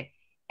great. Okay,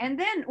 and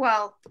then,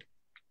 well,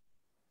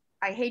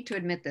 I hate to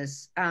admit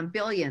this,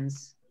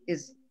 Billions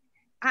is.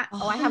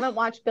 I haven't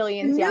watched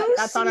Billions yet.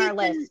 That's on our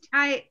list.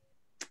 I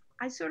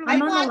sort of.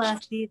 I'm on the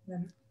last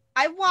season.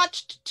 I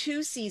watched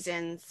 2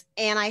 seasons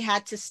and I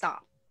had to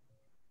stop.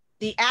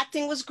 The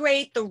acting was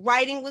great. The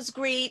writing was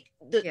great.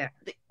 The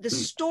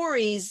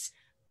stories,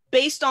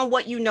 based on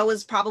what you know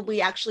is probably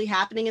actually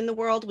happening in the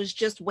world, was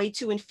just way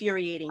too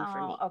infuriating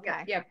for me.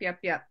 Okay. Yep.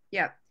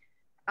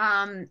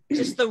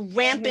 Just the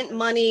rampant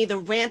money, the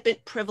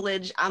rampant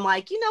privilege. I'm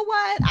like, you know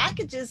what? I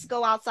could just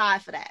go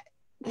outside for that.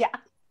 Yeah.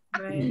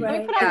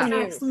 Right.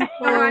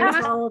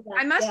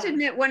 I must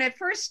admit, when it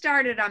first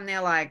started, I'm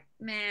there like,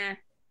 meh.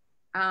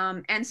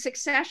 And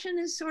Succession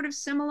is sort of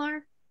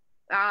similar.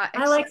 I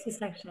like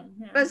Succession.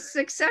 Yeah. But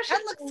Succession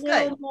looks a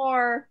little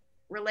more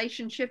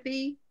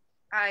relationship-y.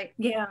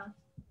 Yeah.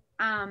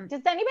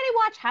 Does anybody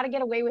watch How to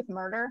Get Away with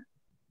Murder?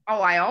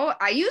 Oh,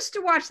 I used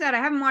to watch that. I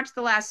haven't watched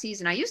the last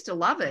season. I used to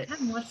love it. I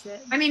haven't watched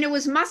it. I mean, it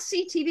was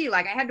must-see TV.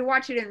 Like, I had to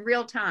watch it in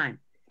real time.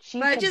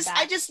 But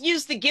I just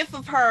used the gif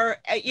of her,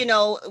 you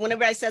know,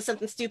 whenever I said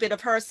something stupid,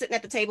 of her sitting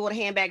at the table with a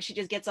handbag, she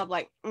just gets up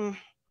like, That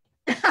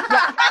is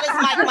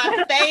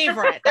my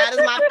favorite. That is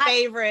my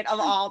favorite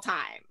of all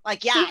time.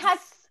 Like, yeah. She has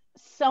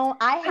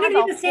I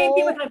have the same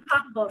thing with my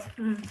pocketbook.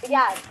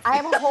 Yeah, I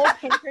have a whole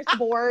Pinterest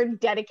board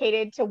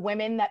dedicated to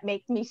women that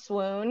make me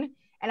swoon,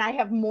 and I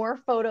have more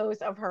photos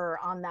of her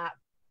on that.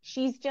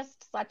 She's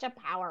just such a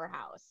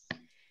powerhouse.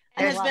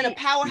 And has been a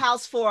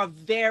powerhouse for a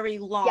very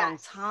long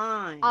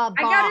time. I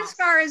got as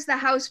far as the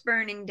house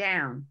burning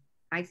down.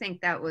 I think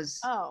that was...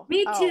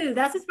 Me too.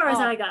 That's as far as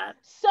I got.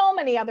 So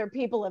many other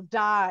people have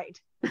died,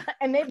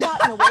 and they've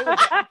gotten away with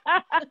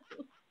it.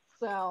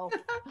 So...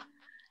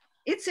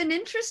 It's an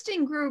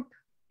interesting group.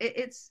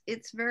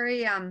 It's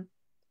very,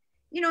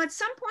 you know, at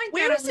some point,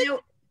 where is it?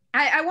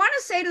 I want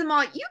to say to them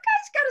all, you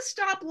guys got to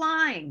stop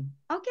lying,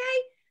 okay?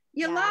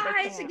 Your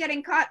lies are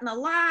getting caught in the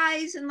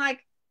lies, and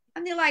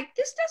they're like,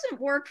 this doesn't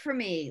work for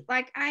me.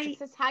 Like,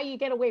 this is how you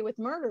get away with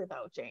murder,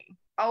 though, Jane.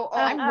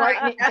 I'm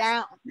writing it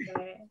down.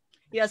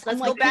 Yes,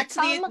 let's go back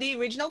to the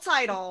original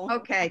title.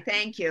 Okay,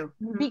 thank you.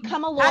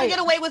 Become a lawyer. How to Get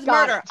Away with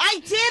Murder.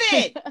 I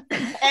did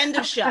it. End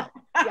of show.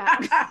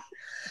 Yeah.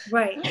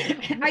 Right.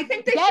 I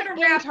think they should have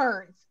wrapped.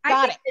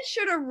 They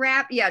should have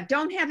wrapped. Yeah,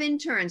 don't have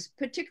interns,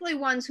 particularly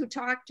ones who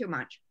talk too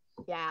much.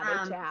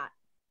 Yeah, they chat.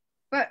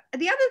 But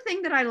the other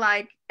thing that I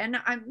like, and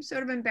I'm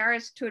sort of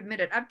embarrassed to admit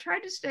it, I've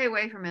tried to stay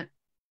away from it.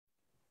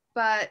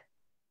 But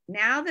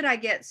now that I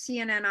get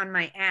CNN on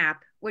my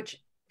app,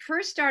 which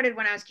first started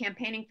when I was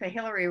campaigning for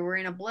Hillary, we were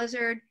in a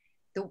blizzard.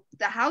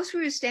 The house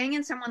we were staying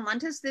in, someone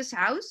lent us this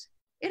house.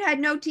 It had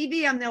no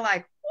TV. And they're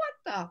like,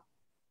 what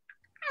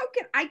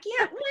I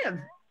can't live.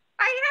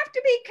 I have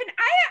to be,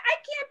 I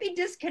can't be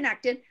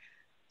disconnected.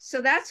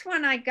 So that's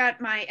when I got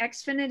my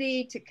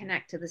Xfinity to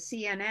connect to the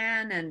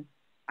CNN, and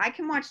I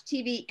can watch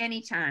TV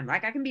anytime.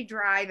 Like I can be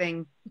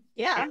driving.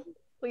 Yeah. And,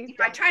 Please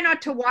I try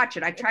not to watch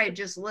it. I try to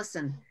just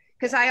listen.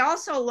 Because I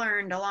also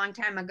learned a long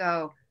time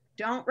ago,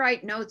 don't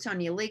write notes on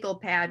your legal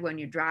pad when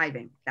you're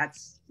driving.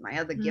 That's my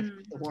other gift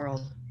to the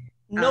world.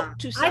 Note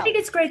to self. I think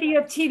it's great that you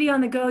have TV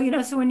on the go, you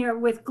know, so when you're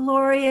with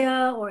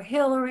Gloria or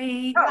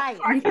Hillary, Right.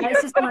 you guys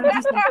just want to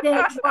do some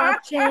binge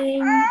watching.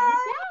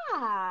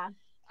 Yeah.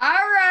 All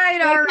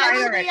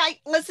right.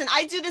 Listen,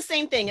 I do the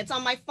same thing. It's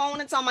on my phone,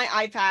 it's on my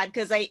iPad,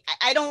 because I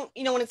don't,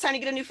 you know, when it's time to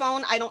get a new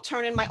phone, I don't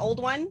turn in my old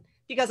one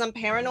because I'm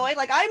paranoid.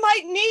 Like I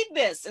might need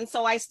this. And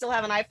so I still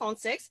have an iPhone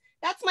 6.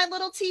 That's my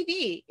little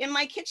TV in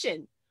my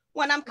kitchen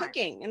when I'm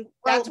cooking. And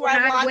that's where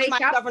I watch wake my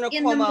up Governor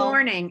in Cuomo. the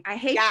morning. I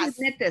hate to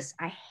admit this.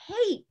 I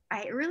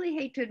really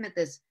hate to admit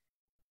this,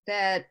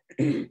 that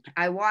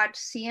I watch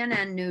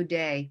CNN New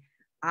Day.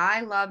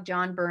 I love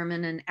John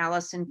Berman and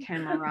Allison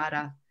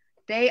Camerata.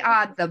 They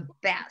are the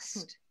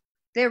best.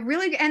 They're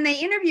really, and they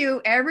interview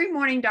every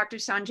morning Dr.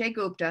 Sanjay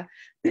Gupta.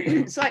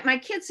 So like my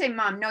kids say,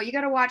 Mom, no, you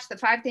got to watch the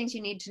 5 things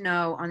you need to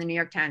know on the New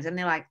York Times. And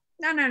they're like,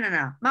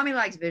 no. Mommy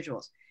likes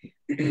visuals.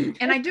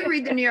 And I do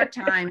read the New York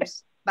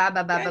Times, But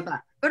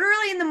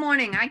early in the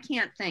morning, I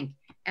can't think.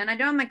 And I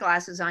don't have my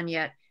glasses on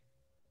yet.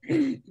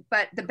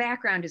 But the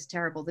background is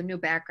terrible, the new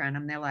background.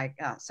 And they're like,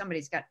 oh,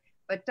 somebody's got,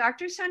 but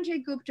Dr.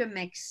 Sanjay Gupta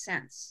makes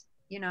sense.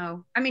 You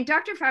know, I mean,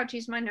 Dr. Fauci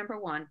is my number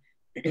one.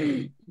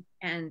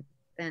 And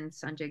then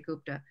Sanjay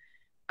Gupta.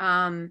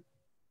 And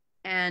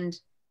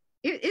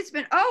it's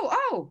been,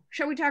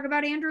 shall we talk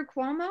about Andrew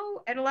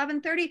Cuomo at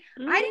 11:30?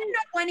 I didn't know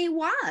when he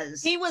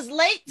was. He was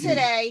late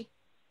today.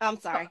 I'm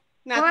sorry.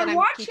 Not well, I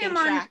watch him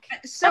on,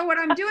 so what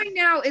I'm doing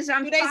now is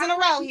I'm 2 days in a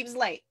row, he was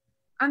late.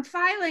 I'm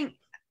filing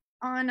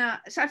on,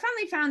 so I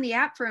finally found the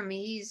app for him.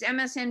 He's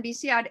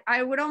MSNBC.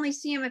 I would only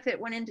see him if it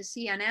went into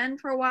CNN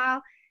for a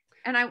while.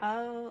 And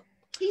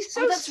he's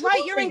so that's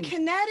right. You're in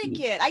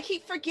Connecticut. I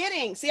keep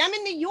forgetting. See, I'm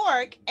in New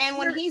York, and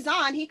when he's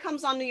on, he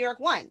comes on New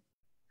York 1.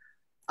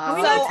 So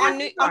on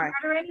New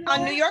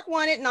York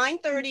 1 at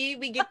 9:30,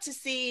 we get to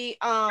see.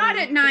 Not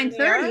at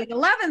 9:30, at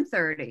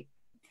 11:30.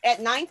 At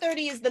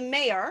 9:30 is the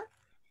mayor.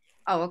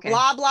 Oh, okay.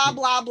 Blah, blah,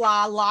 blah,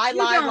 blah, lie,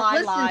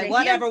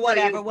 whatever.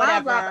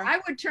 I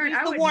would turn,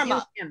 I would warm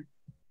up.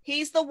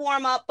 He's the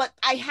warm up, but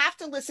I have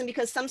to listen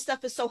because some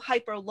stuff is so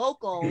hyper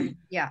local.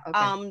 Yeah.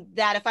 Okay.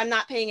 That if I'm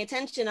not paying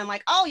attention, I'm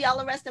like, oh,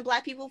 y'all arresting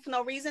Black people for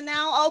no reason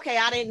now? Okay,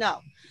 I didn't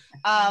know.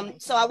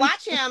 So I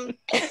watch him.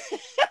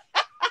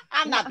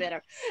 I'm not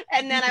bitter.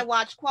 And then I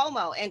watch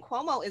Cuomo, and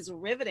Cuomo is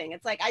riveting.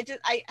 It's like, I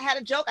had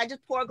a joke. I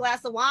just pour a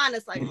glass of wine.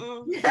 It's like,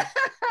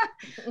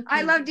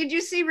 did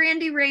you see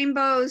Randy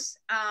Rainbow's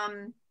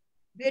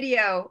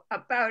video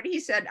about, he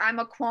said, I'm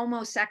a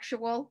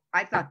Cuomo-sexual?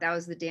 I thought that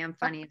was the damn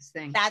funniest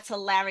thing. That's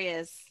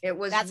hilarious.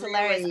 That's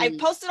hilarious. I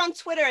posted on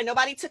Twitter and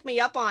nobody took me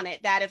up on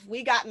it, that if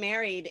we got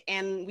married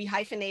and we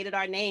hyphenated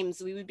our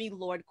names, we would be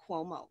Lord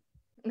Cuomo.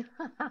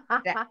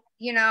 That,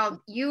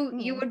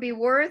 you would be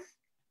worth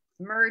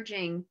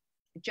merging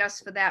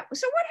just for that.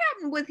 So what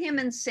happened with him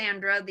and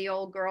Sandra, the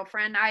old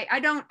girlfriend? I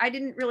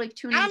didn't really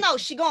tune in. I don't know.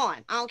 She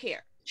gone. I don't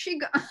care.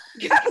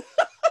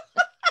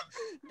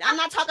 I'm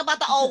not talking about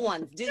the old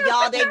ones.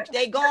 Y'all,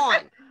 they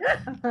gone.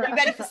 You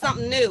ready for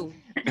something new?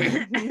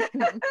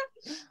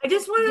 I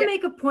just want to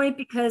make a point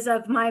because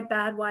of my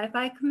bad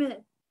Wi-Fi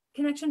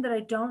connection that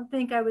I don't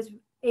think I was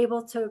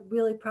able to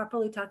really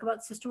properly talk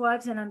about sister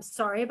wives, and I'm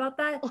sorry about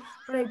that.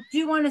 But I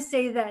do want to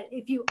say that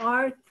if you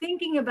are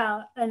thinking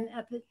about an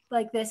epic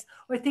like this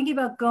or thinking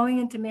about going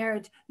into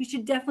marriage, you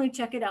should definitely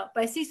check it out.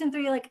 By season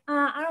 3, you're like,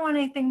 I don't want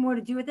anything more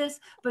to do with this.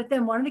 But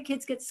then one of the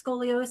kids gets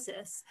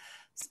scoliosis.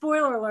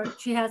 Spoiler alert,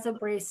 she has a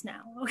brace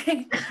now.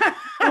 Okay.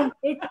 And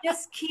it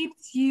just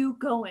keeps you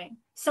going.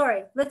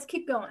 Sorry, let's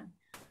keep going.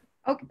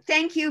 Okay,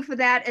 thank you for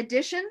that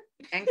addition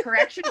and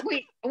correction.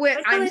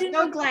 I'm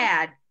so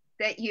glad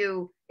that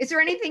is there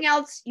anything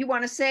else you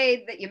want to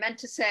say that you meant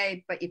to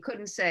say, but you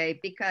couldn't say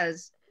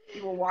because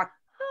you were walking?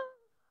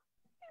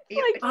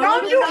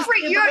 Don't you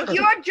freeze.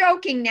 You're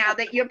joking now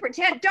that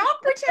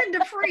don't pretend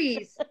to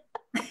freeze.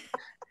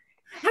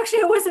 Actually,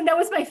 it wasn't. That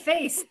was my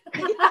face.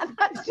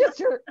 That's just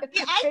her.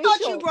 I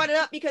thought you brought it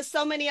up because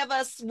so many of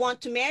us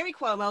want to marry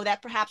Cuomo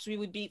that perhaps we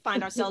would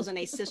find ourselves in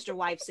a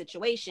sister-wife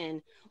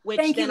situation, which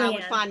I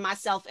would find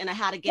myself in a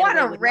how to get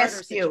away with murder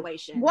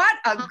situation. What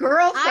a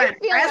girlfriend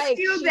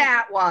rescue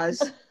that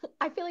was.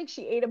 I feel like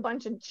she ate a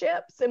bunch of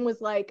chips and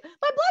was like,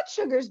 my blood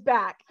sugar's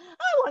back. I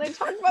want to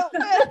talk about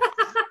this.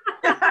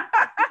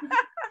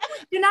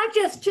 They're not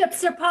just chips,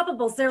 they're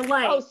poppables. They're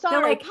light. Oh, sorry,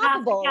 they're like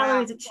half the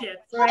calories of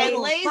chips. Right?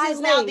 And Lay's is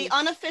now the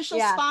unofficial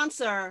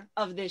sponsor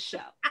of this show.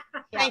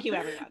 Thank you,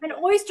 everyone. And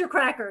oyster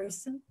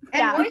crackers.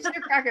 Oyster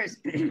crackers.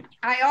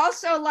 I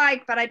also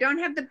like, but I don't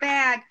have the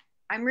bag.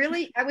 I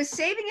was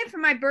saving it for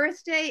my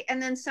birthday,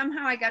 and then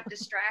somehow I got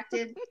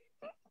distracted.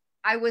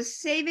 I was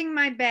saving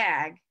my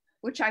bag,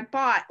 which I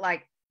bought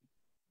like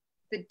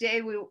the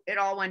day it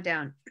all went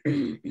down.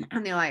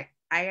 And they're like,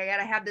 I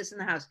gotta have this in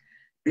the house.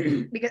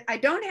 Because I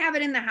don't have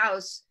it in the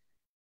house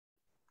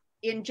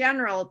in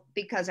general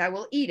because I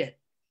will eat it.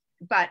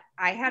 But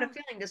I had a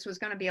feeling this was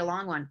going to be a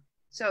long one.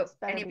 So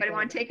anybody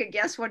want to take a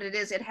guess what it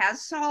is? It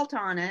has salt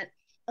on it.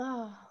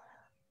 Oh.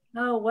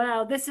 Oh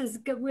wow, this is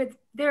good.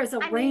 There's a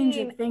range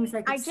of things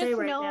I could say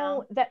right now. I just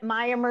know that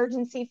my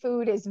emergency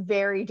food is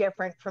very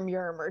different from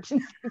your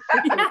emergency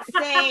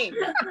food.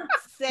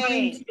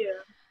 Same.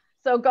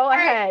 So go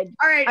ahead.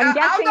 All right,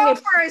 I'll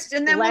go first,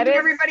 and then we'll do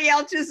everybody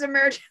else's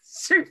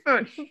emergency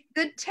food.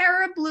 The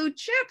Terra Blue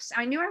chips.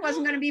 I knew I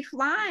wasn't going to be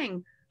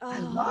flying. I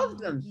love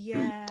them.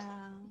 Yeah,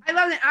 I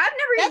love them. I've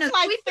never eaten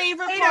a sweet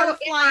favorite potato part of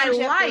flying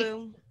in my life.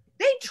 JetBlue.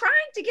 They trying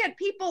to get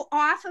people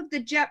off of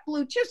the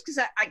JetBlue chips because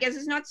I guess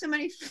it's not so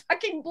many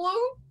fucking blue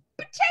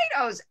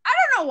potatoes. I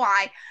don't know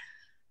why.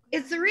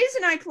 It's the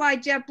reason I fly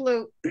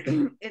JetBlue.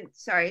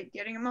 Sorry,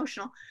 getting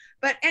emotional.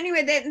 But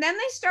anyway, then they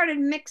started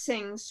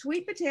mixing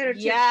sweet potato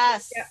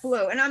chips with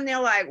JetBlue. And I'm there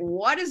like,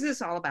 what is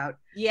this all about?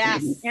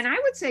 Yes. And I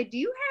would say, do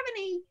you have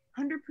any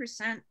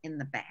 100% in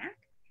the back?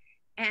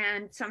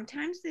 And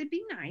sometimes they'd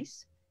be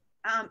nice.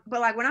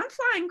 But like when I'm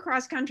flying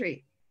cross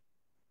country,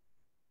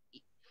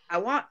 I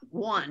want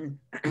one,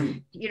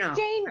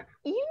 Jane,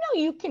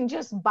 you can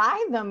just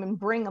buy them and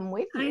bring them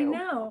with you. I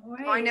know,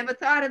 right? Oh, I never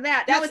thought of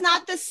that. That's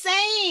not the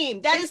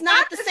same. That is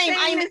not the same.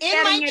 I'm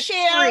in my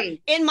chair,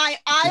 in my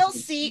aisle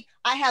seat.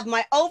 I have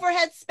my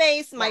overhead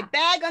space, my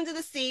bag under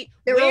the seat.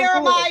 Where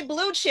are my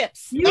blue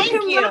chips? Thank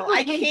you.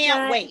 I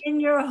can't wait.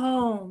 In your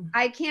home.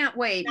 I can't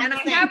wait. And I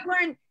have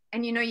learned,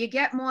 and you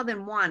get more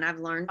than one, I've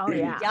learned. Oh,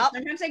 yeah. Yep.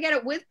 Sometimes I get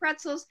it with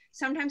pretzels.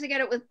 Sometimes I get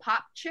it with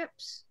pop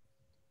chips.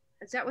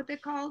 Is that what they're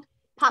called?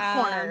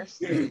 Popcorners.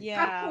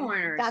 Yeah.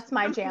 Popcorners. That's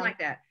my jam. Like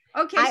that.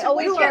 Okay. I so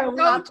always get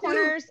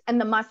popcorners and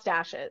the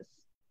mustaches.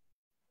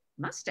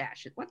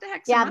 Mustaches? What the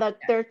heck? Yeah,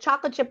 they're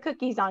chocolate chip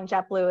cookies on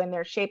JetBlue and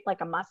they're shaped like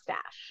a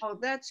mustache. Oh,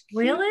 that's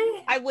cute.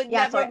 Really? I would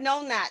never have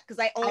known that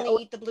because I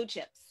only eat the blue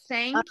chips.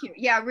 Thank you.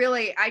 Yeah,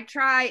 really. I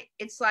try.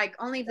 It's like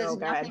only there's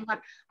nothing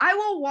left. I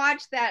will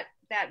watch that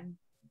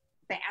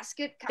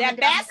basket coming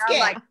down.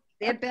 Like,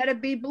 there better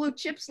be blue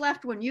chips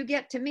left when you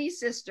get to me,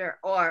 sister.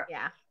 Or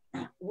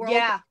world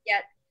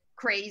get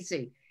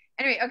crazy.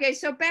 Anyway, okay,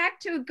 so back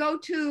to go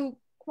to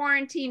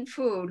quarantine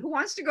food. Who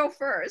wants to go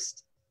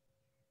first?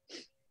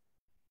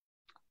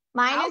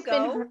 Mine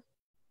been.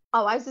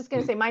 Oh, I was just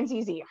gonna say mine's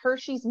easy.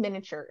 Hershey's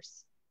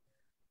miniatures.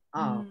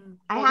 Oh,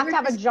 I have to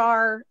have a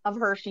jar of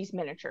Hershey's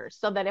miniatures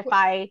so that if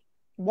I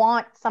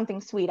want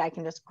something sweet, I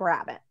can just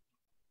grab it.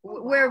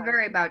 We're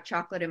very about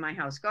chocolate in my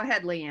house. Go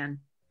ahead, LeighAnn.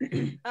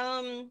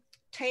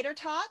 Tater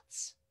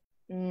tots.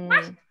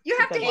 What? You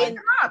have to heat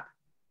them up.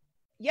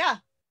 Yeah.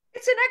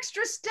 It's an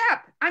extra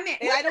step. I mean,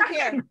 I don't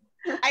care.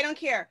 I don't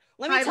care.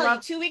 Let me tell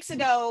you, 2 weeks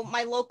ago,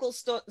 my local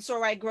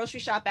store I grocery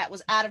shop at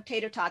was out of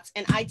tater tots,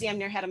 and I damn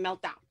near had a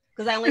meltdown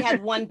because I only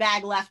had one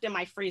bag left in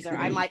my freezer.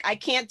 I'm like, I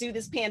can't do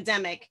this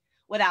pandemic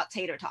without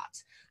tater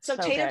tots. So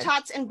tater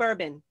tots and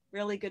bourbon,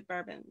 really good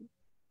bourbon.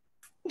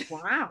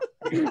 Wow.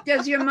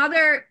 Does your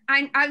mother?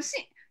 I've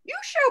seen you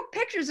show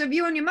pictures of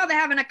you and your mother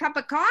having a cup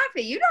of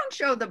coffee. You don't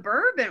show the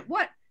bourbon.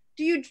 What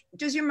do you?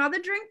 Does your mother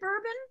drink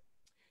bourbon?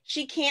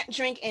 She can't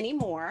drink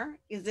anymore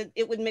because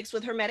it would mix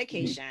with her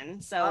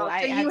medication. So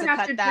I so had to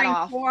cut that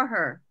off for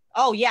her.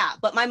 Oh yeah,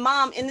 but my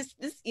mom, and this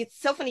it's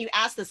so funny you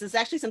asked this. It's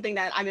actually something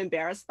that I'm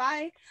embarrassed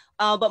by.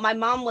 But my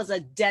mom was a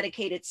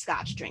dedicated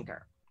Scotch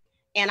drinker.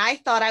 And I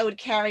thought I would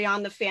carry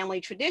on the family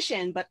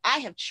tradition, but I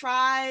have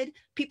tried.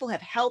 People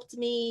have helped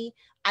me.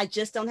 I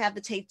just don't have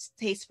the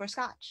taste for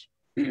Scotch.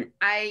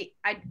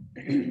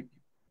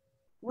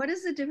 What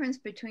is the difference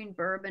between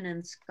bourbon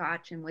and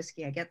Scotch and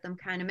whiskey? I get them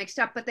kind of mixed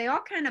up, but they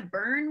all kind of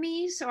burn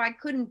me, so I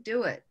couldn't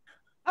do it.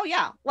 Oh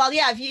yeah. Well,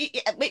 yeah. If you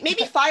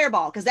maybe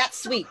Fireball, because that's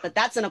sweet, but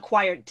that's an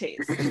acquired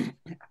taste.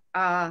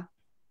 But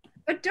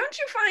don't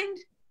you find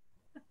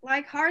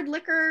like hard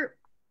liquor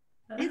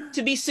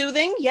to be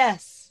soothing?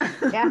 Yes.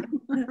 Yeah.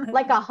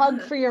 Like a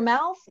hug for your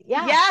mouth?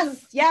 Yeah.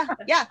 Yes. Yeah.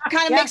 Yeah.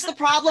 Kind of makes the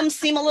problem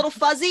seem a little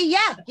fuzzy.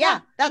 Yeah.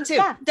 That too.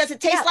 Yeah. Does it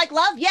taste like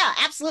love? Yeah,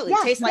 absolutely.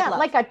 It tastes like love.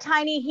 Like a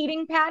tiny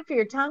heating pad for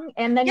your tongue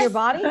and then your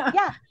body?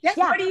 Yeah. Yes.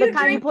 Yeah. What do you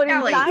drink,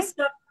 Kelly?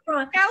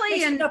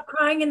 Kelly and stop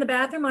crying in the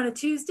bathroom on a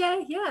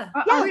Tuesday? Yeah.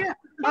 Oh yeah.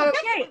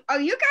 Okay. Oh,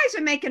 you guys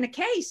are making a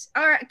case.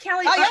 All right,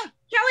 Kelly. Oh, yeah.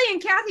 Kelly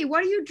and Kathy,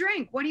 what do you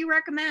drink? What do you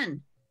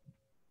recommend?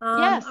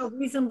 A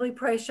reasonably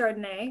priced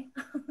Chardonnay.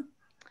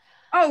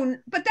 Oh,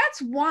 but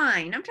that's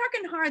wine. I'm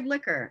talking hard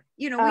liquor.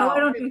 No, I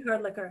don't drink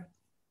hard liquor.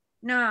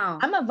 No.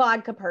 I'm a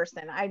vodka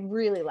person. I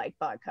really like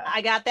vodka.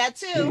 I got that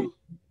too.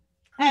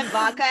 I have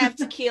vodka, I have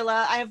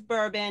tequila, I have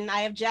bourbon,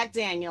 I have Jack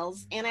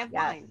Daniels, and I have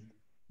wine.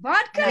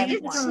 Vodka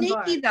is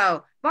sneaky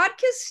though.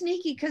 Vodka's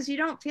sneaky because you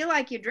don't feel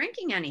like you're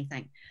drinking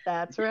anything.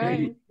 That's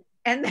right.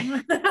 And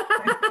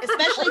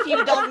especially if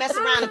you don't mess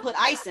around and put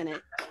ice in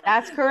it.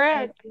 That's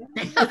correct.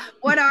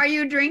 What are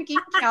you drinking,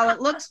 Kel? It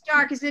looks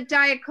dark. Is it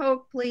Diet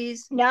Coke,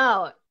 please?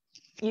 No,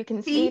 you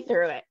can see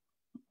through it.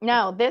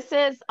 No, this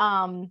is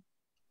a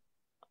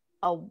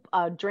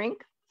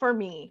drink for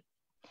me.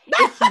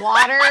 It's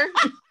water.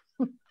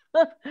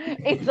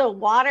 It's a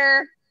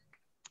water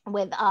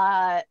with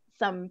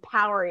some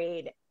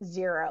Powerade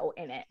Zero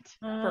in it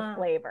for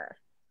flavor.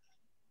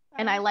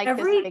 And I like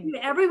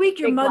every week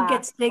your mug glass.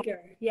 gets bigger.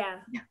 Yeah.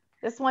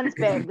 This one's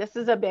big. This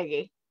is a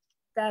biggie.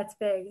 That's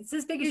big. It's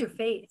as big as your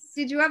face.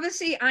 Did you ever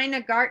see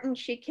Ina Garten?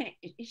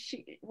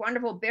 She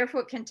wonderful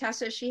barefoot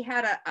Contessa. She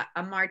had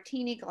a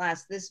martini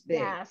glass this big,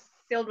 Yes.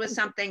 filled with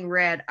something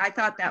red. I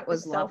thought that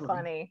was lovely. So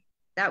funny.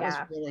 That was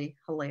really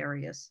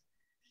hilarious.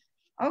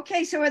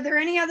 Okay, so are there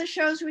any other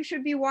shows we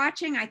should be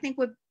watching? I think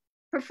we've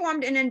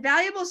performed an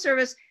invaluable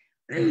service.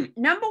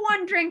 Number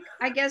one drink,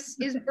 I guess,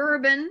 is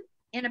bourbon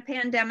in a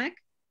pandemic.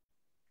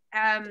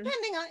 Depending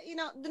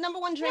on, the number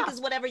one drink is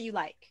whatever you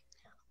like.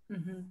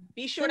 Mm-hmm.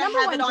 Be sure to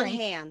have it on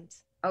hand.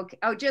 Okay.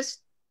 Oh,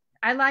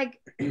 I like,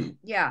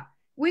 yeah.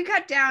 We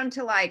got down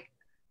to like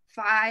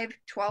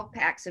 12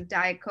 packs of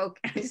Diet Coke.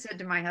 And I said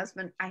to my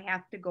husband, I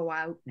have to go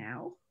out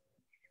now.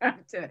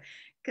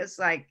 Because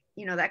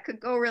that could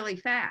go really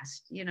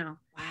fast,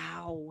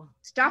 Wow.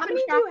 Stop How and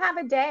many shop. do you have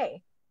a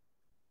day?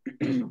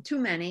 Too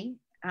many.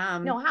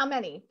 No, how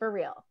many for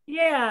real?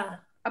 Yeah.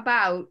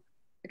 About,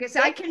 because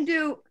I can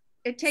do,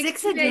 it takes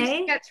 6 2 a days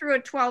day? to get through a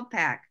 12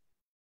 pack.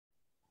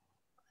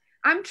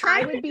 I'm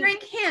trying to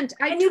drink hint.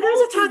 And you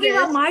guys are talking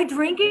about my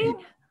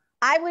drinking?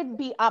 I would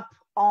be up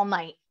all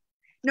night.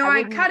 No,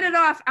 I cut it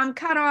off. I'm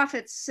cut off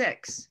at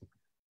 6.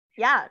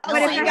 Yeah. Oh,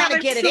 so you gotta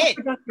get it in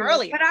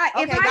earlier. But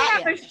if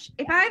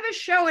I have a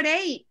show at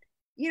 8,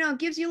 it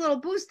gives you a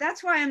little boost.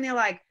 That's why I'm there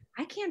like,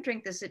 I can't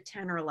drink this at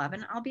 10 or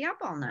 11. I'll be up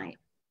all night.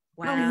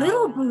 Wow. A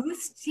little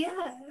boost,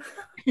 yeah.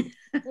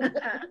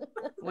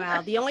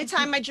 Wow. The only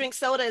time I drink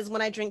soda is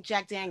when I drink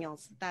Jack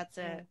Daniels. That's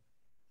it.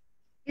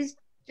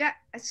 I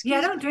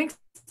don't drink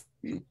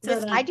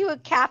soda. I do a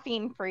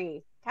caffeine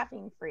free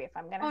if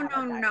I'm gonna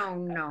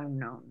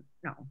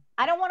No.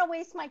 I don't want to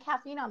waste my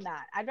caffeine on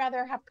that. I'd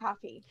rather have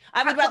coffee.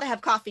 I would rather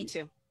have coffee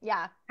too.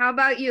 Yeah. How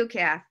about you,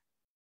 Kath?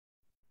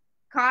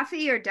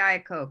 Coffee or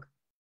Diet Coke?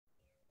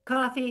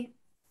 Coffee.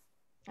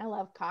 I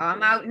love coffee.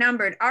 I'm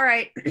outnumbered. All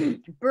right.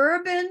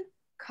 Bourbon,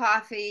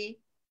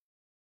 coffee.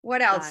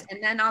 What else?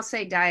 And then I'll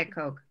say Diet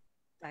Coke.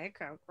 Diet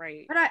Coke,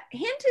 right. But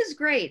hint is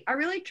great. I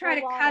really try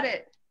to cut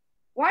it.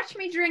 Watch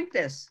me drink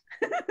this.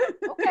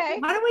 Okay.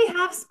 Why don't we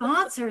have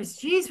sponsors?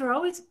 Jeez, we're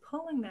always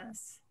pulling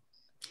this.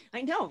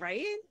 I know,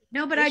 right?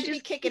 No, but We I should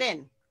just kick it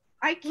in.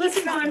 I keep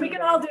Listen, we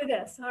can all do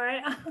this, all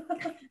right?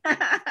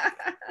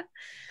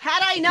 Had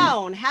I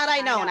known,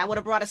 I would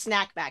have brought a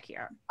snack back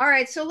here. All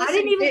right, so listen. I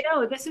didn't even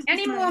know. This is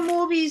any more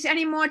movies,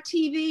 any more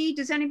TV?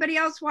 Does anybody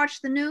else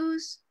watch the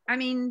news? I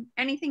mean,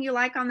 anything you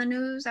like on the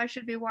news I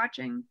should be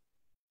watching?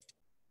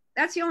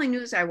 That's the only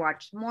news I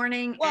watch.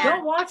 Morning. Well,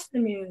 don't watch the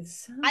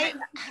news.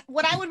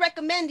 What I would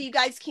recommend, you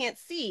guys can't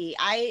see.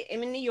 I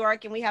am in New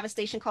York and we have a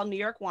station called New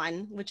York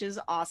One, which is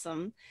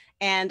awesome.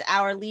 And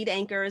our lead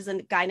anchor is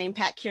a guy named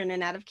Pat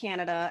Kiernan out of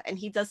Canada. And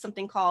he does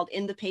something called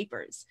In the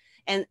Papers.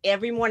 And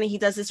every morning he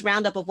does this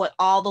roundup of what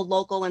all the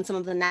local and some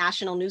of the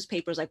national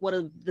newspapers, like what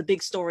are the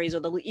big stories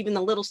or even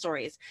the little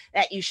stories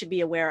that you should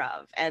be aware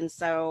of. And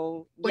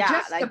so,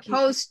 just the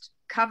post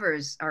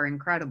covers are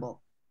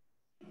incredible.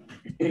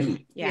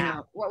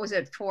 Yeah. What was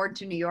it? Ford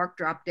to New York,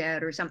 drop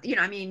dead or something.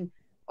 I mean,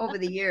 over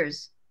the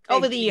years.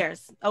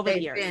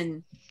 They've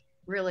been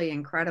really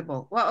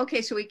incredible. Well,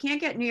 okay, so we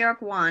can't get New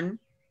York One.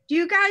 Do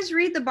you guys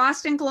read the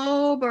Boston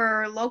Globe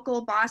or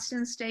local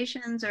Boston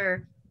stations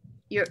or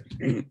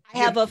I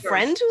have a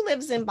friend who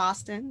lives in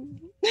Boston.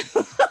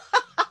 Is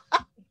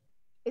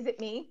it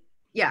me?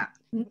 Yeah.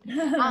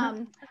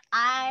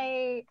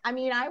 I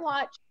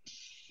watch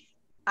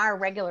our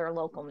regular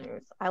local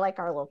news. I like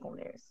our local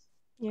news.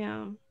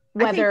 Yeah.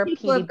 Whether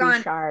people have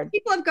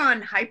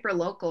gone hyper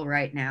local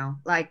right now.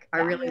 Like I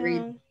really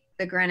read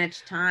the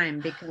Greenwich Time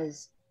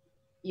because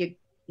you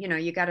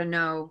got to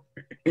know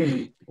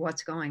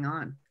what's going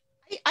on.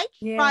 I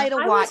try to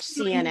watch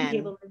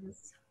CNN,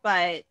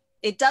 but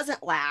it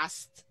doesn't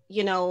last.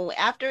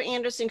 After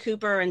Anderson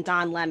Cooper and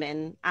Don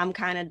Lemon, I'm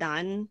kind of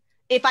done.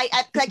 If I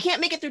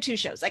can't make it through 2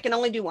 shows, I can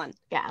only do 1.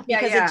 Yeah.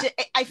 Because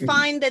I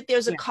find that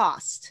there's a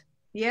cost.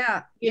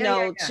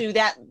 To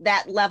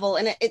that level.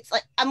 And it's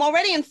like, I'm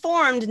already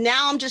informed.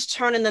 Now I'm just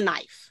turning the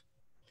knife.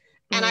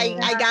 And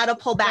I got to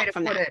pull back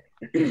from that.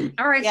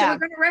 All right. So we're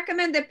going to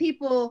recommend that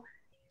people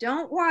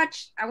don't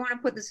watch. I want to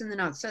put this in the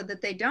notes so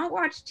that they don't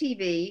watch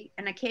TV,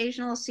 an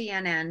occasional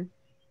CNN,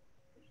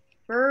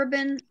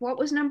 bourbon. What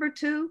was number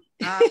 2?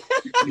 Well,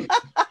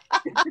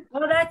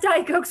 that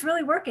Diet Coke's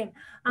really working.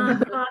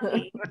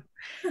 Coffee.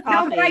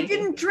 No, but I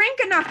didn't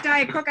drink enough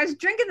Diet Coke. I was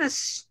drinking the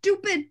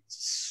stupid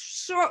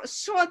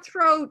sore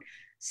throat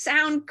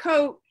sound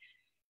coat.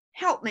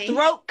 Help me.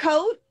 Throat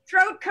coat.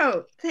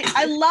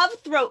 I love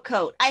throat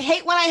coat. I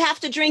hate when I have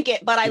to drink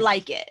it, but I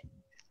like it.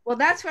 Well,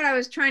 that's what I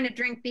was trying to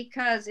drink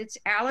because it's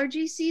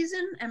allergy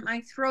season and my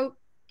throat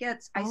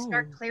I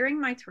start clearing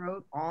my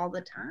throat all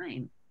the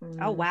time.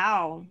 Oh,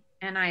 wow.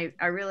 And I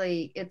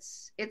really,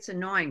 it's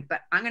annoying,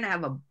 but I'm going to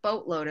have a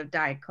boatload of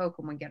Diet Coke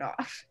when we get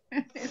off.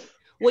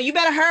 Well, you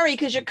better hurry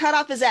because your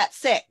cutoff is at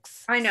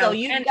 6. I know. So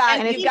you've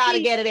got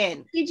to get it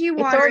in. PG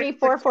It's water. already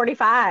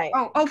 4:45.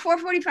 Oh,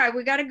 4:45.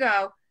 We got to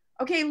go.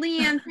 Okay,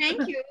 LeighAnn,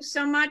 thank you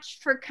so much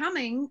for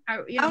coming.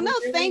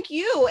 Thank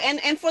you.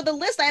 And for the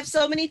list, I have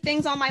so many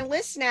things on my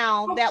list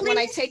now that when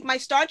I take my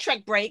Star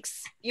Trek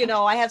breaks,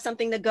 I have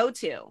something to go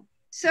to.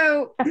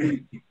 So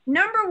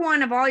number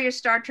one of all your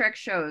Star Trek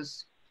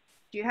shows,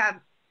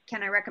 can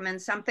I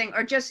recommend something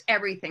or just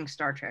everything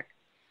Star Trek?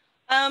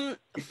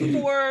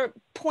 For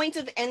point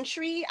of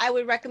entry, I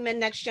would recommend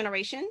Next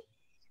Generation.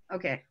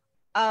 Okay.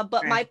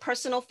 But my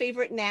personal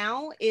favorite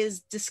now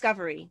is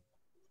Discovery.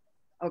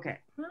 Okay.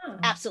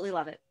 Absolutely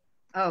love it.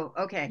 Oh,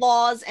 okay.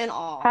 Flaws and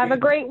all. Have a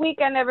great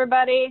weekend,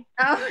 everybody.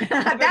 Oh,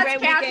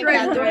 that's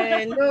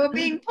Catherine. We're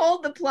being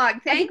pulled the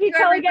plug. Thank you,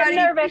 everybody. Getting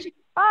nervous.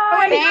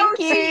 Bye. Oh, Thank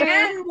you.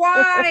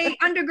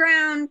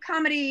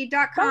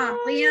 NYundergroundcomedy.com.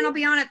 LeighAnn will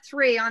be on at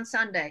 3 on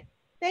Sunday.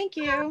 Thank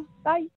you. Bye.